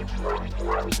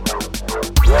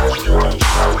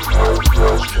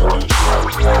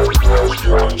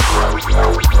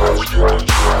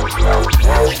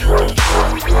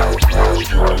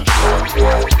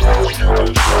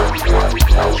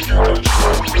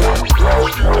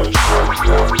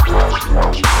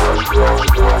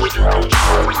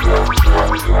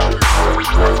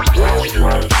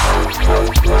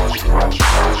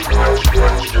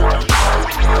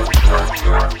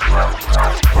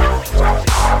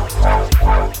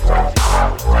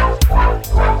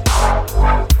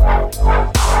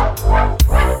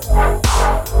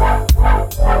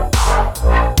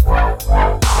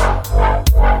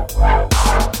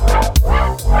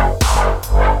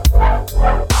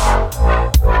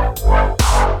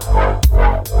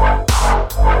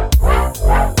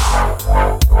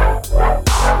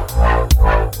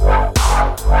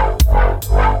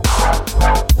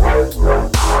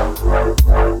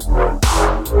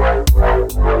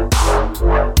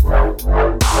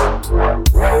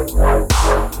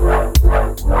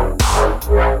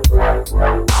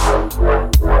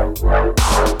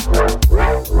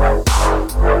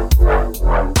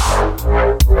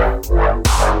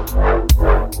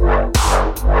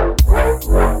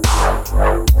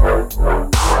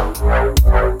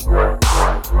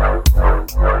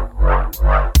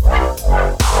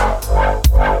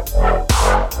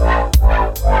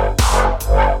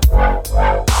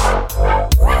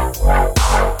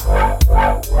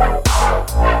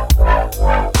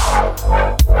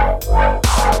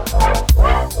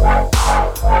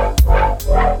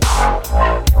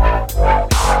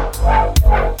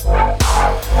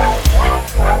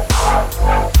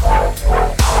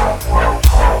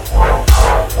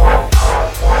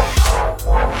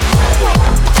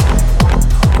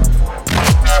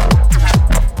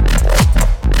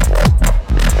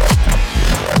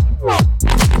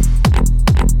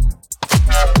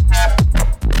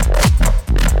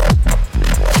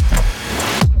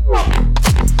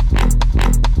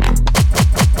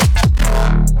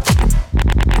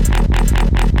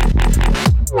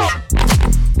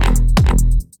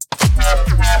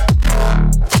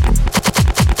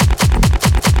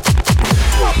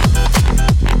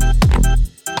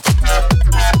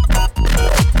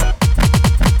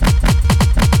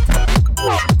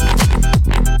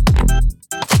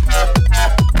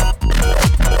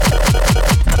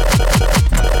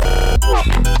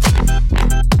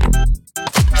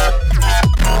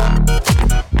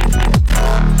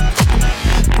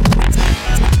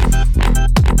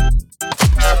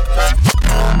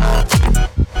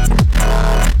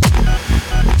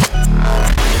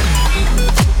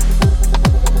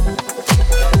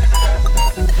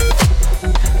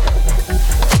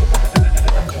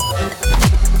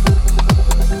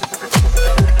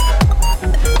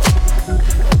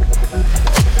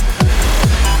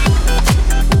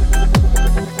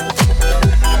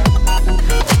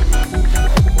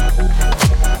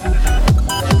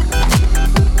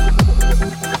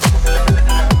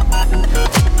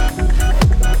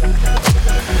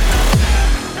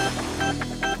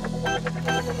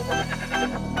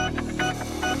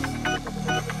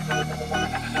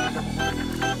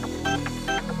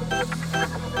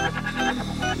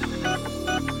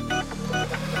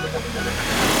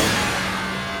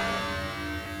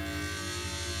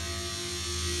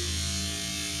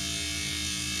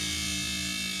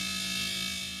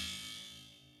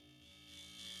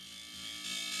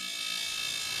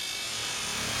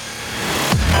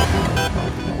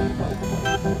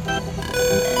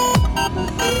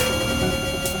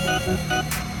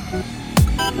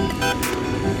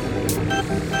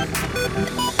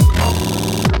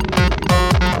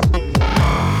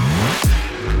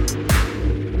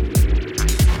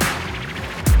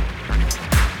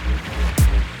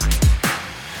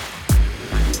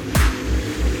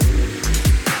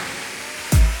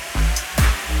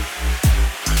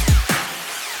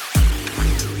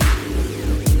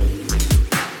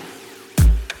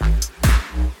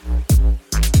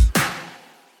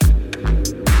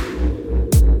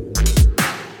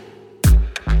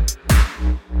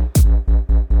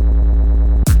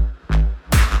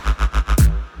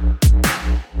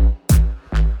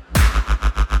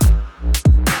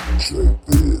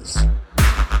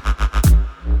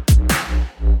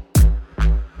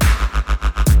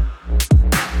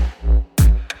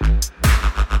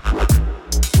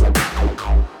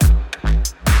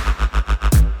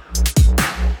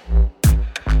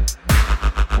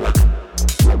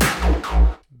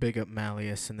 Big up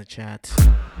Malleus in the chat.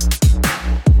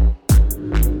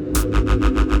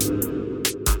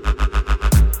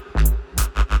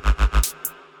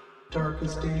 Dark as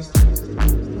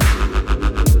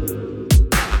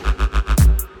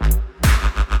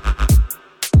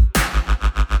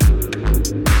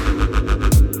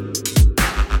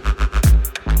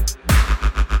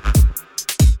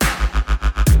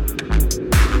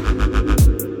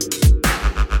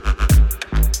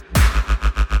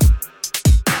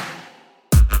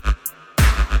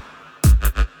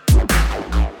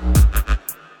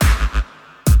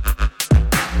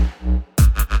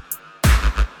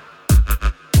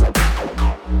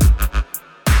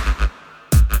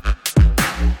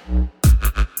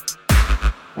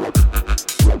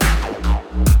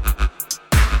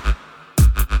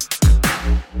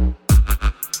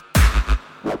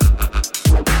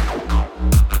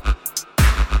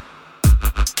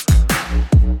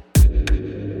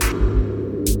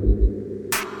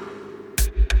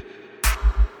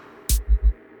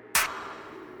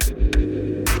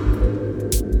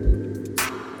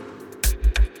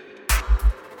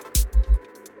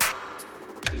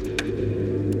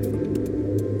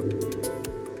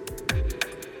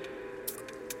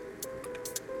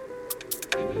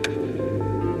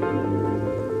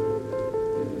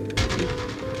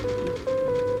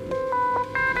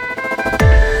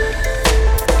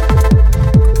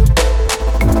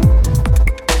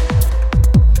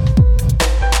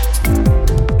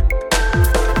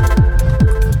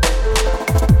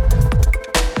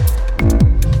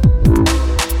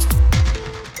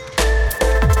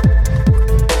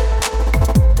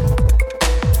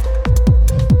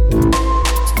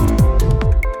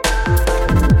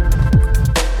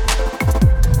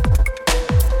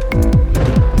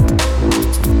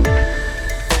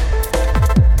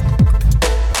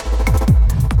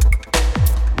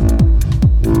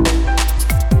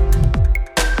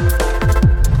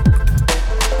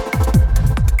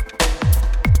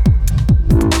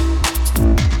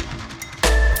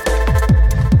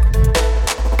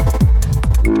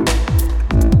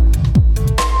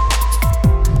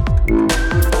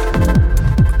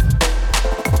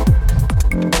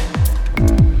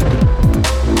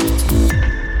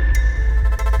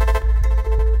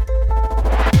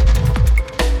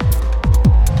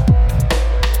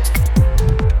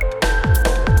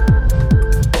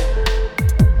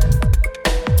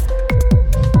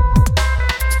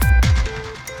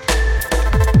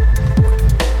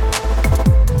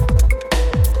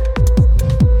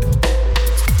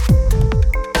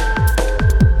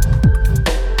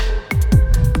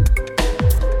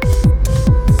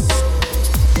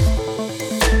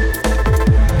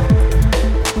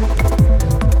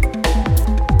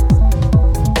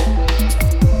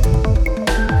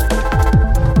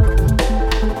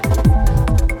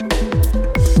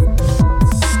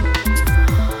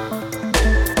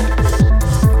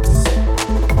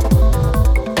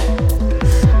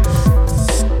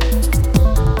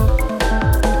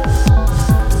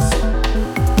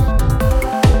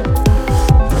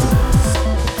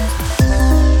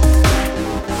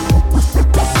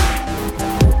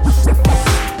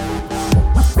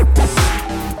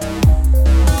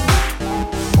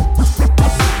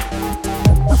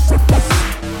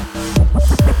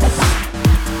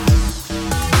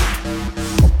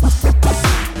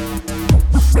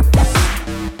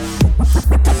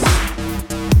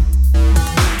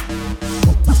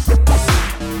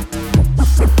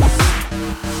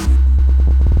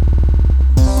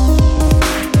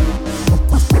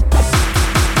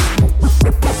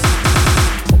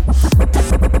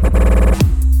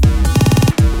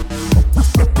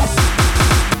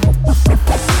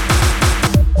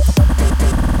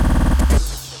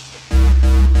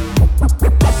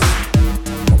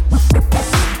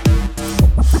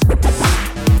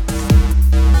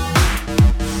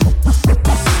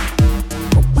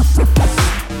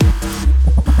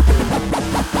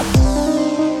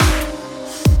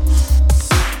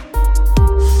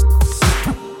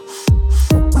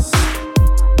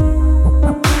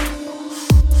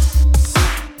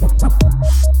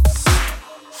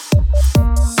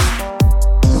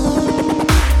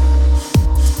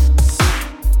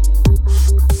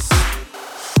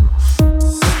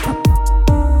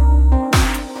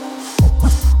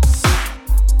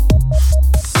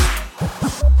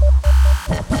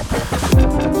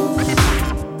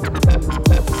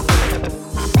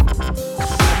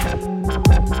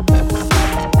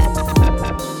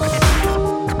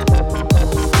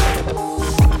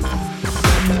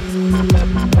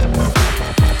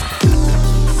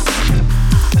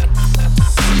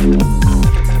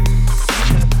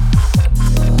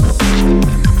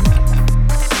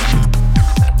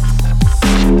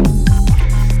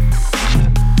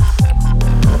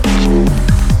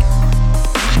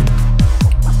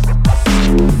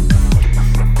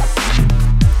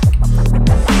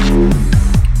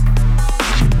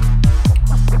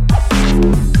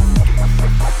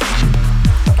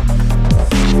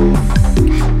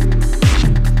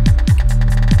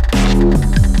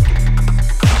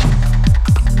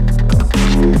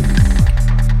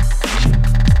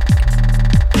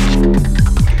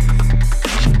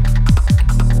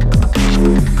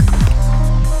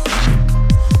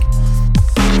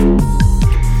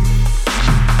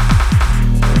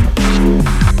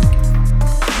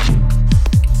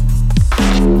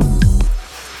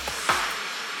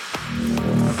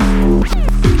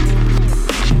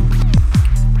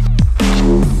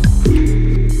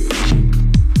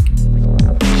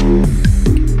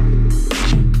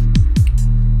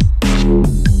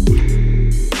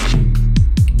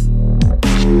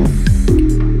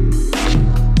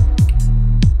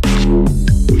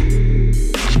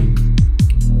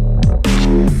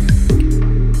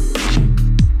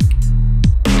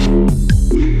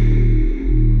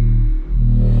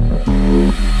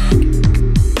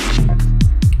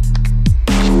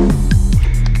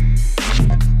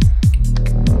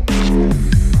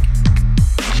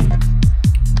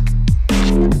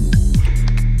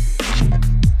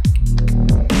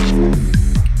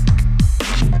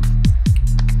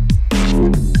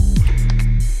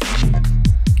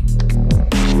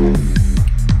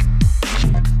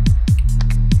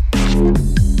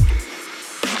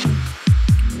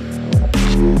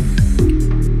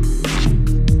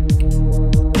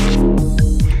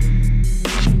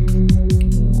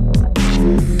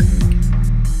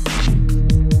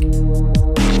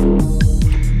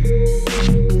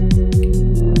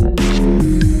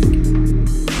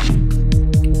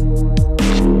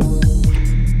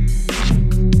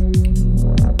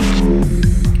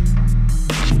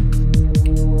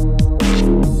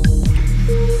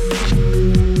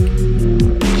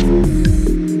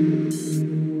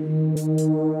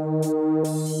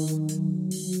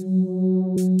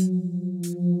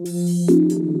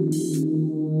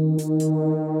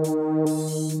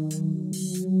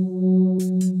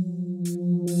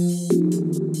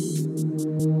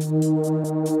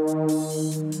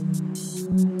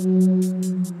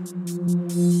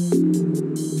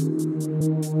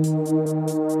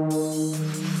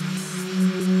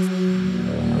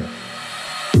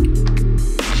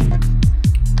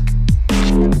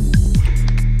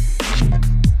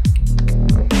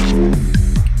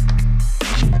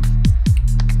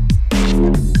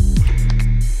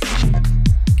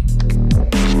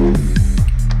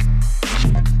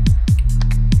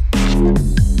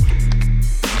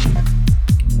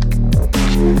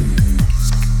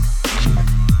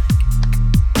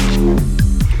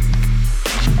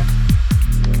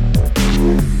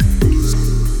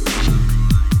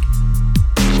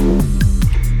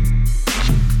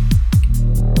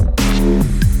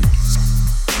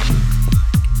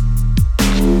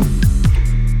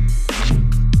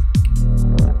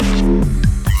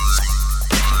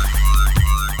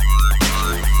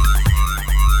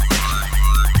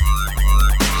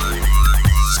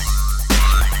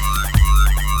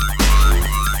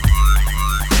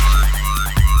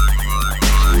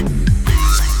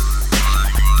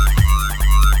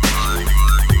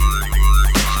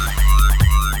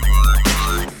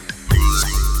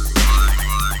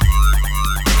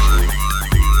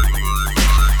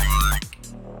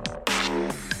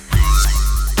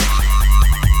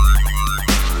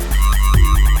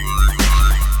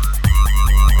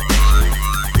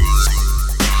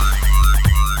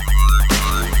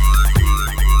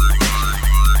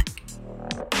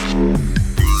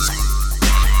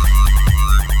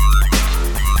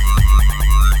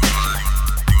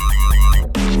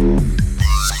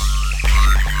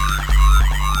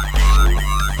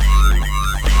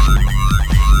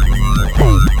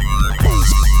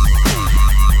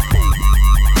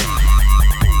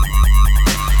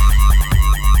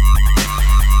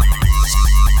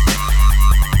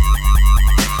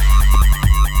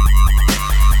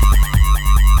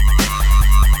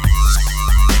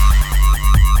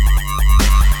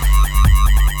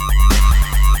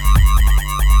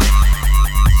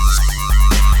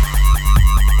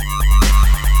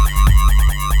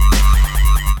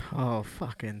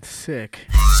Fucking sick.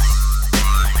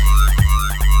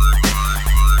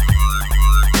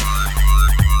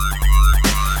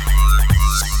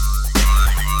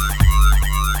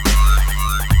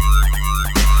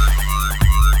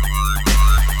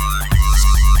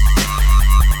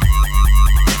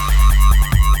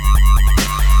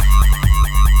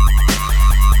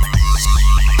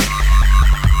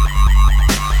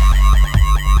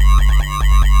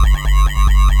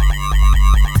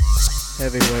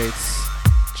 Heavyweights,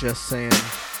 just saying.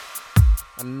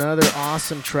 Another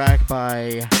awesome track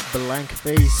by Blank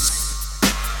Face.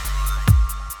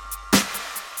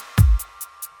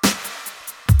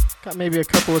 Got maybe a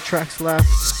couple of tracks left.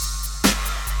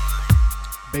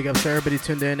 Big up to everybody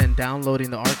tuned in and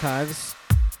downloading the archives.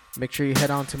 Make sure you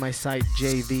head on to my site,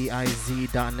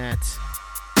 jviz.net.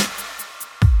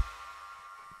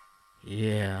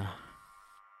 Yeah.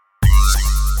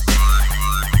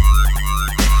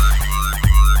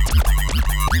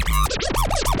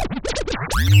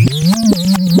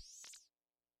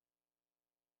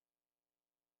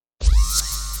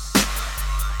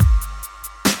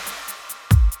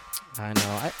 I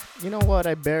know. You know what?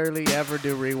 I barely ever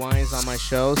do rewinds on my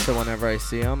show, so whenever I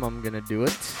see them, I'm gonna do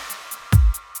it.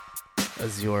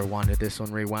 Azure wanted this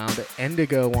one rewound,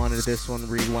 Indigo wanted this one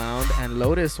rewound, and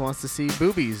Lotus wants to see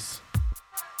boobies.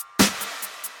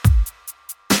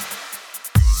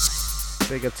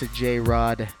 Big up to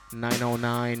J-Rod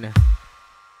 909.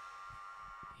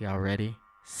 Y'all ready?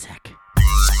 Sick.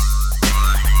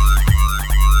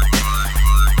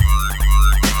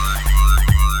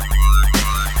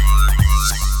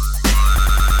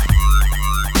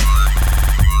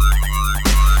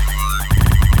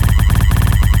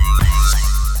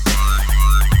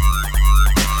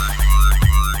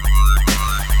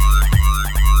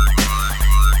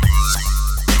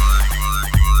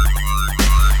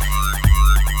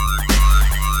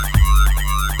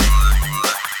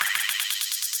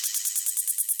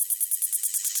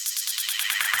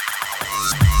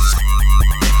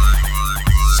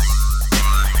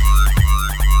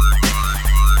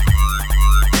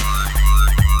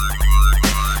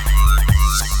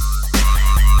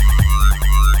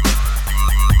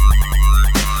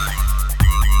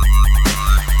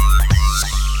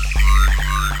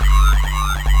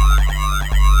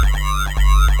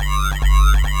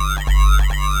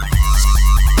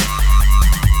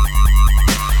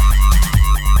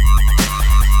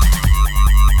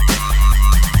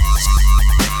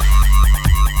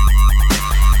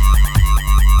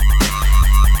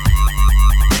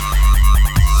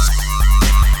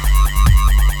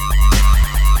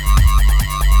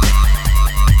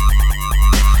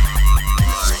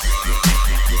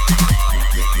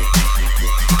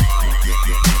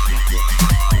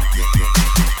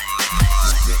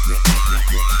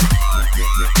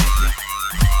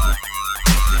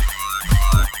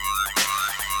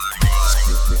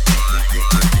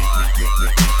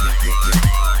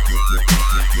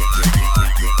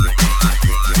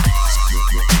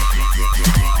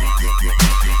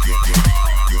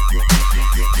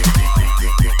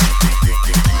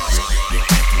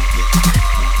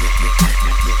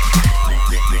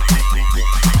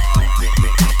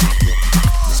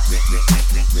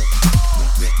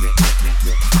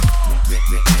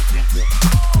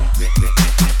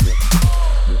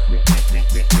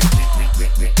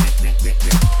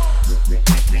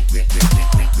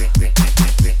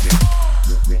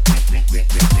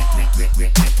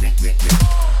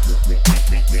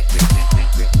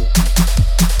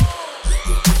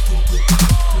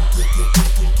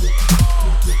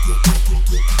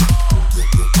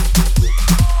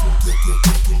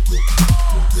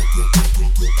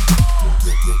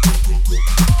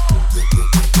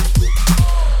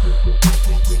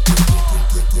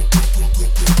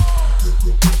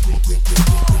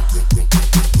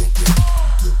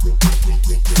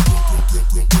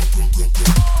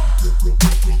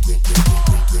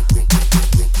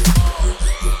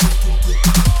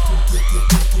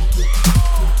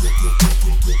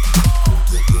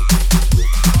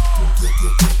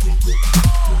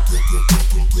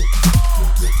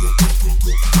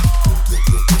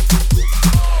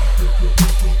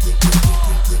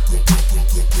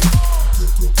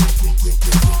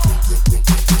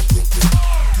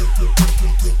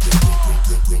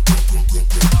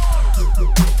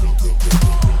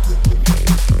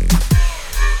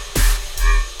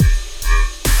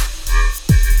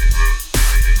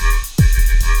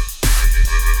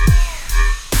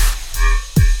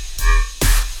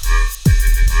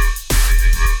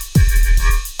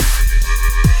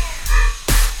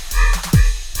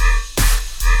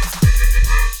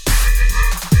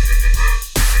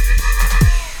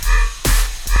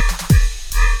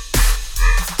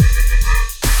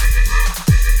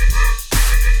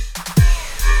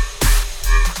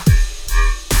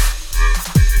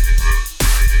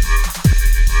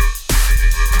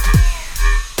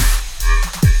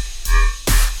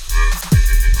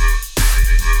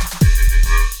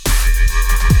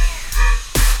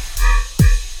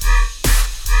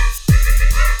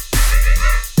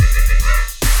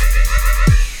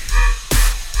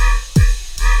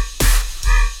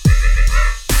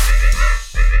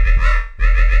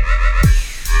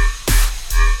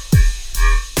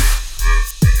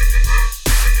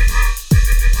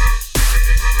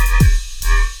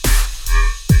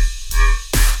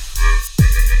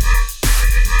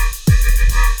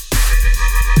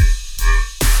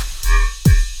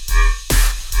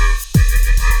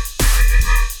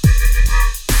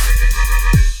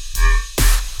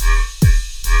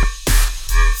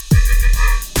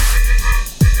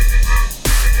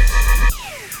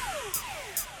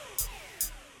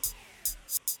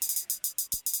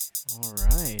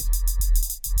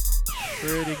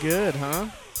 huh?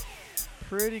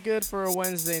 Pretty good for a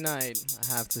Wednesday night,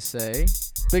 I have to say.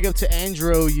 Big up to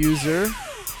Andro user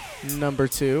number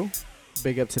 2.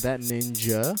 Big up to that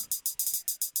ninja.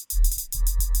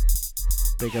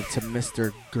 Big up to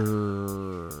Mr.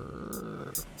 Grrr.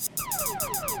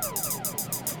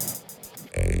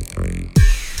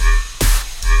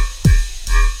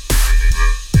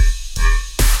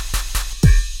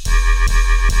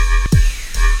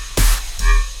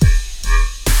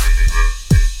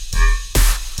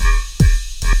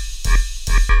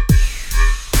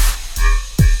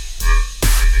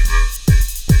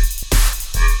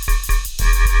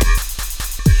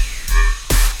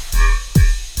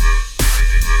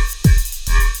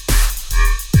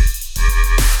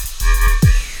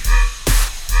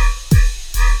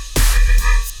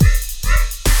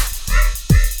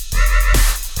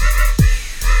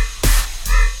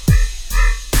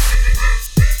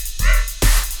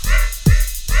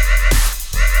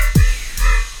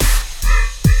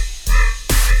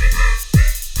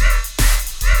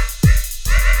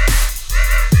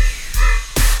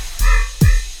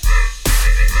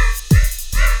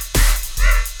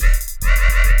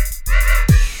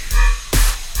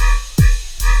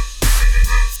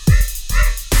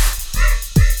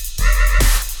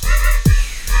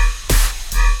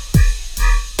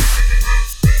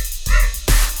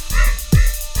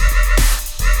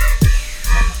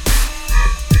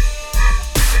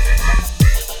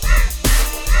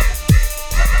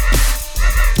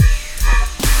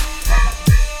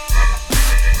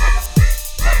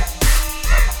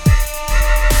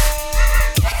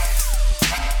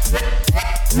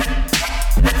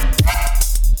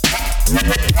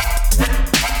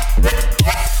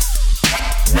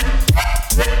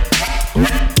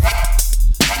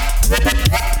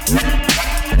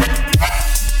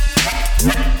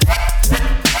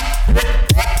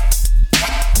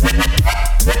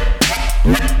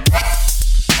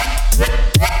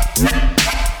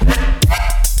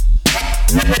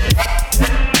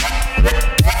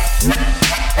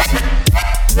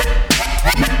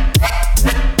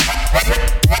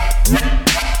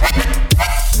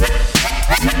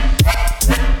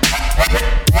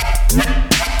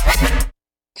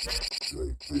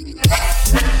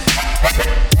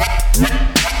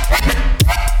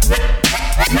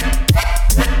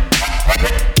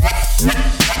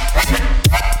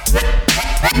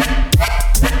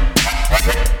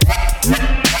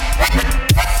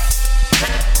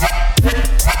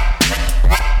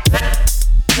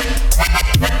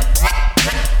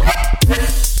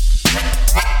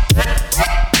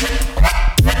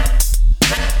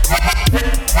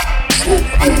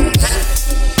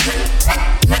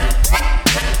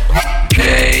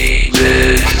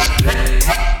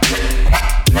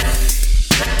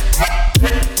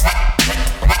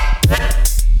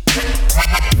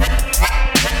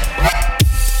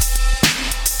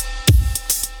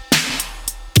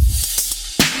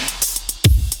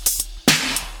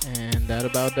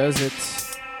 Does it.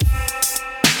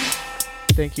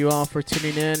 Thank you all for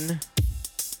tuning in.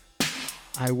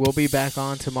 I will be back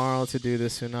on tomorrow to do the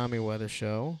Tsunami Weather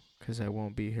Show because I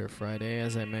won't be here Friday,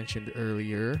 as I mentioned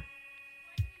earlier.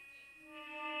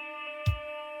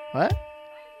 What?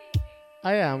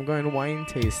 Oh yeah, I'm going wine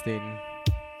tasting.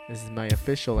 This is my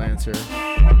official answer.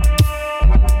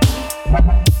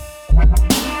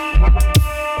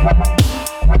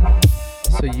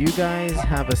 So you guys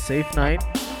have a safe night.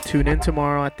 Tune in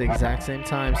tomorrow at the exact same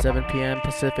time, 7 p.m.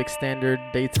 Pacific Standard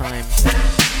Daytime.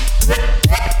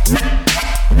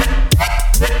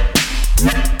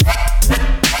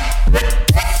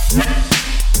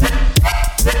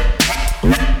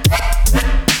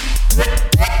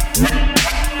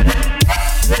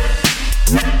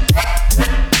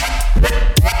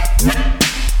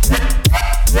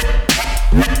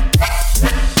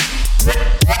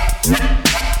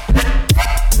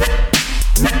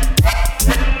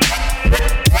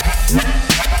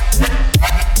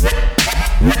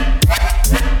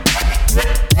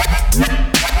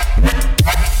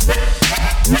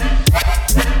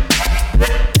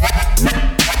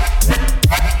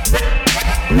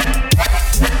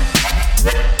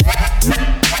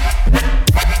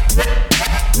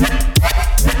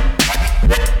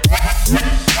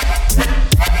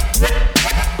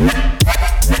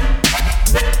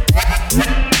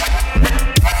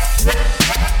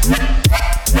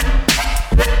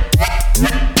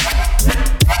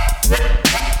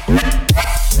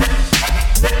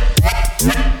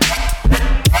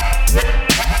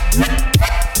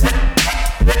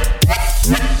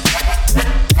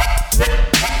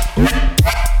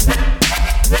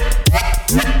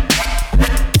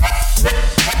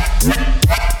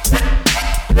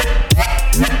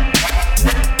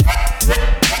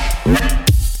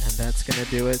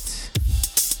 do it.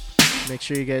 Make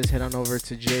sure you guys head on over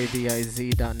to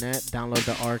jviz.net, download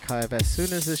the archive. As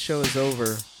soon as this show is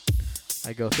over,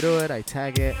 I go through it, I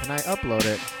tag it, and I upload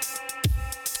it.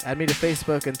 Add me to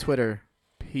Facebook and Twitter.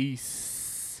 Peace.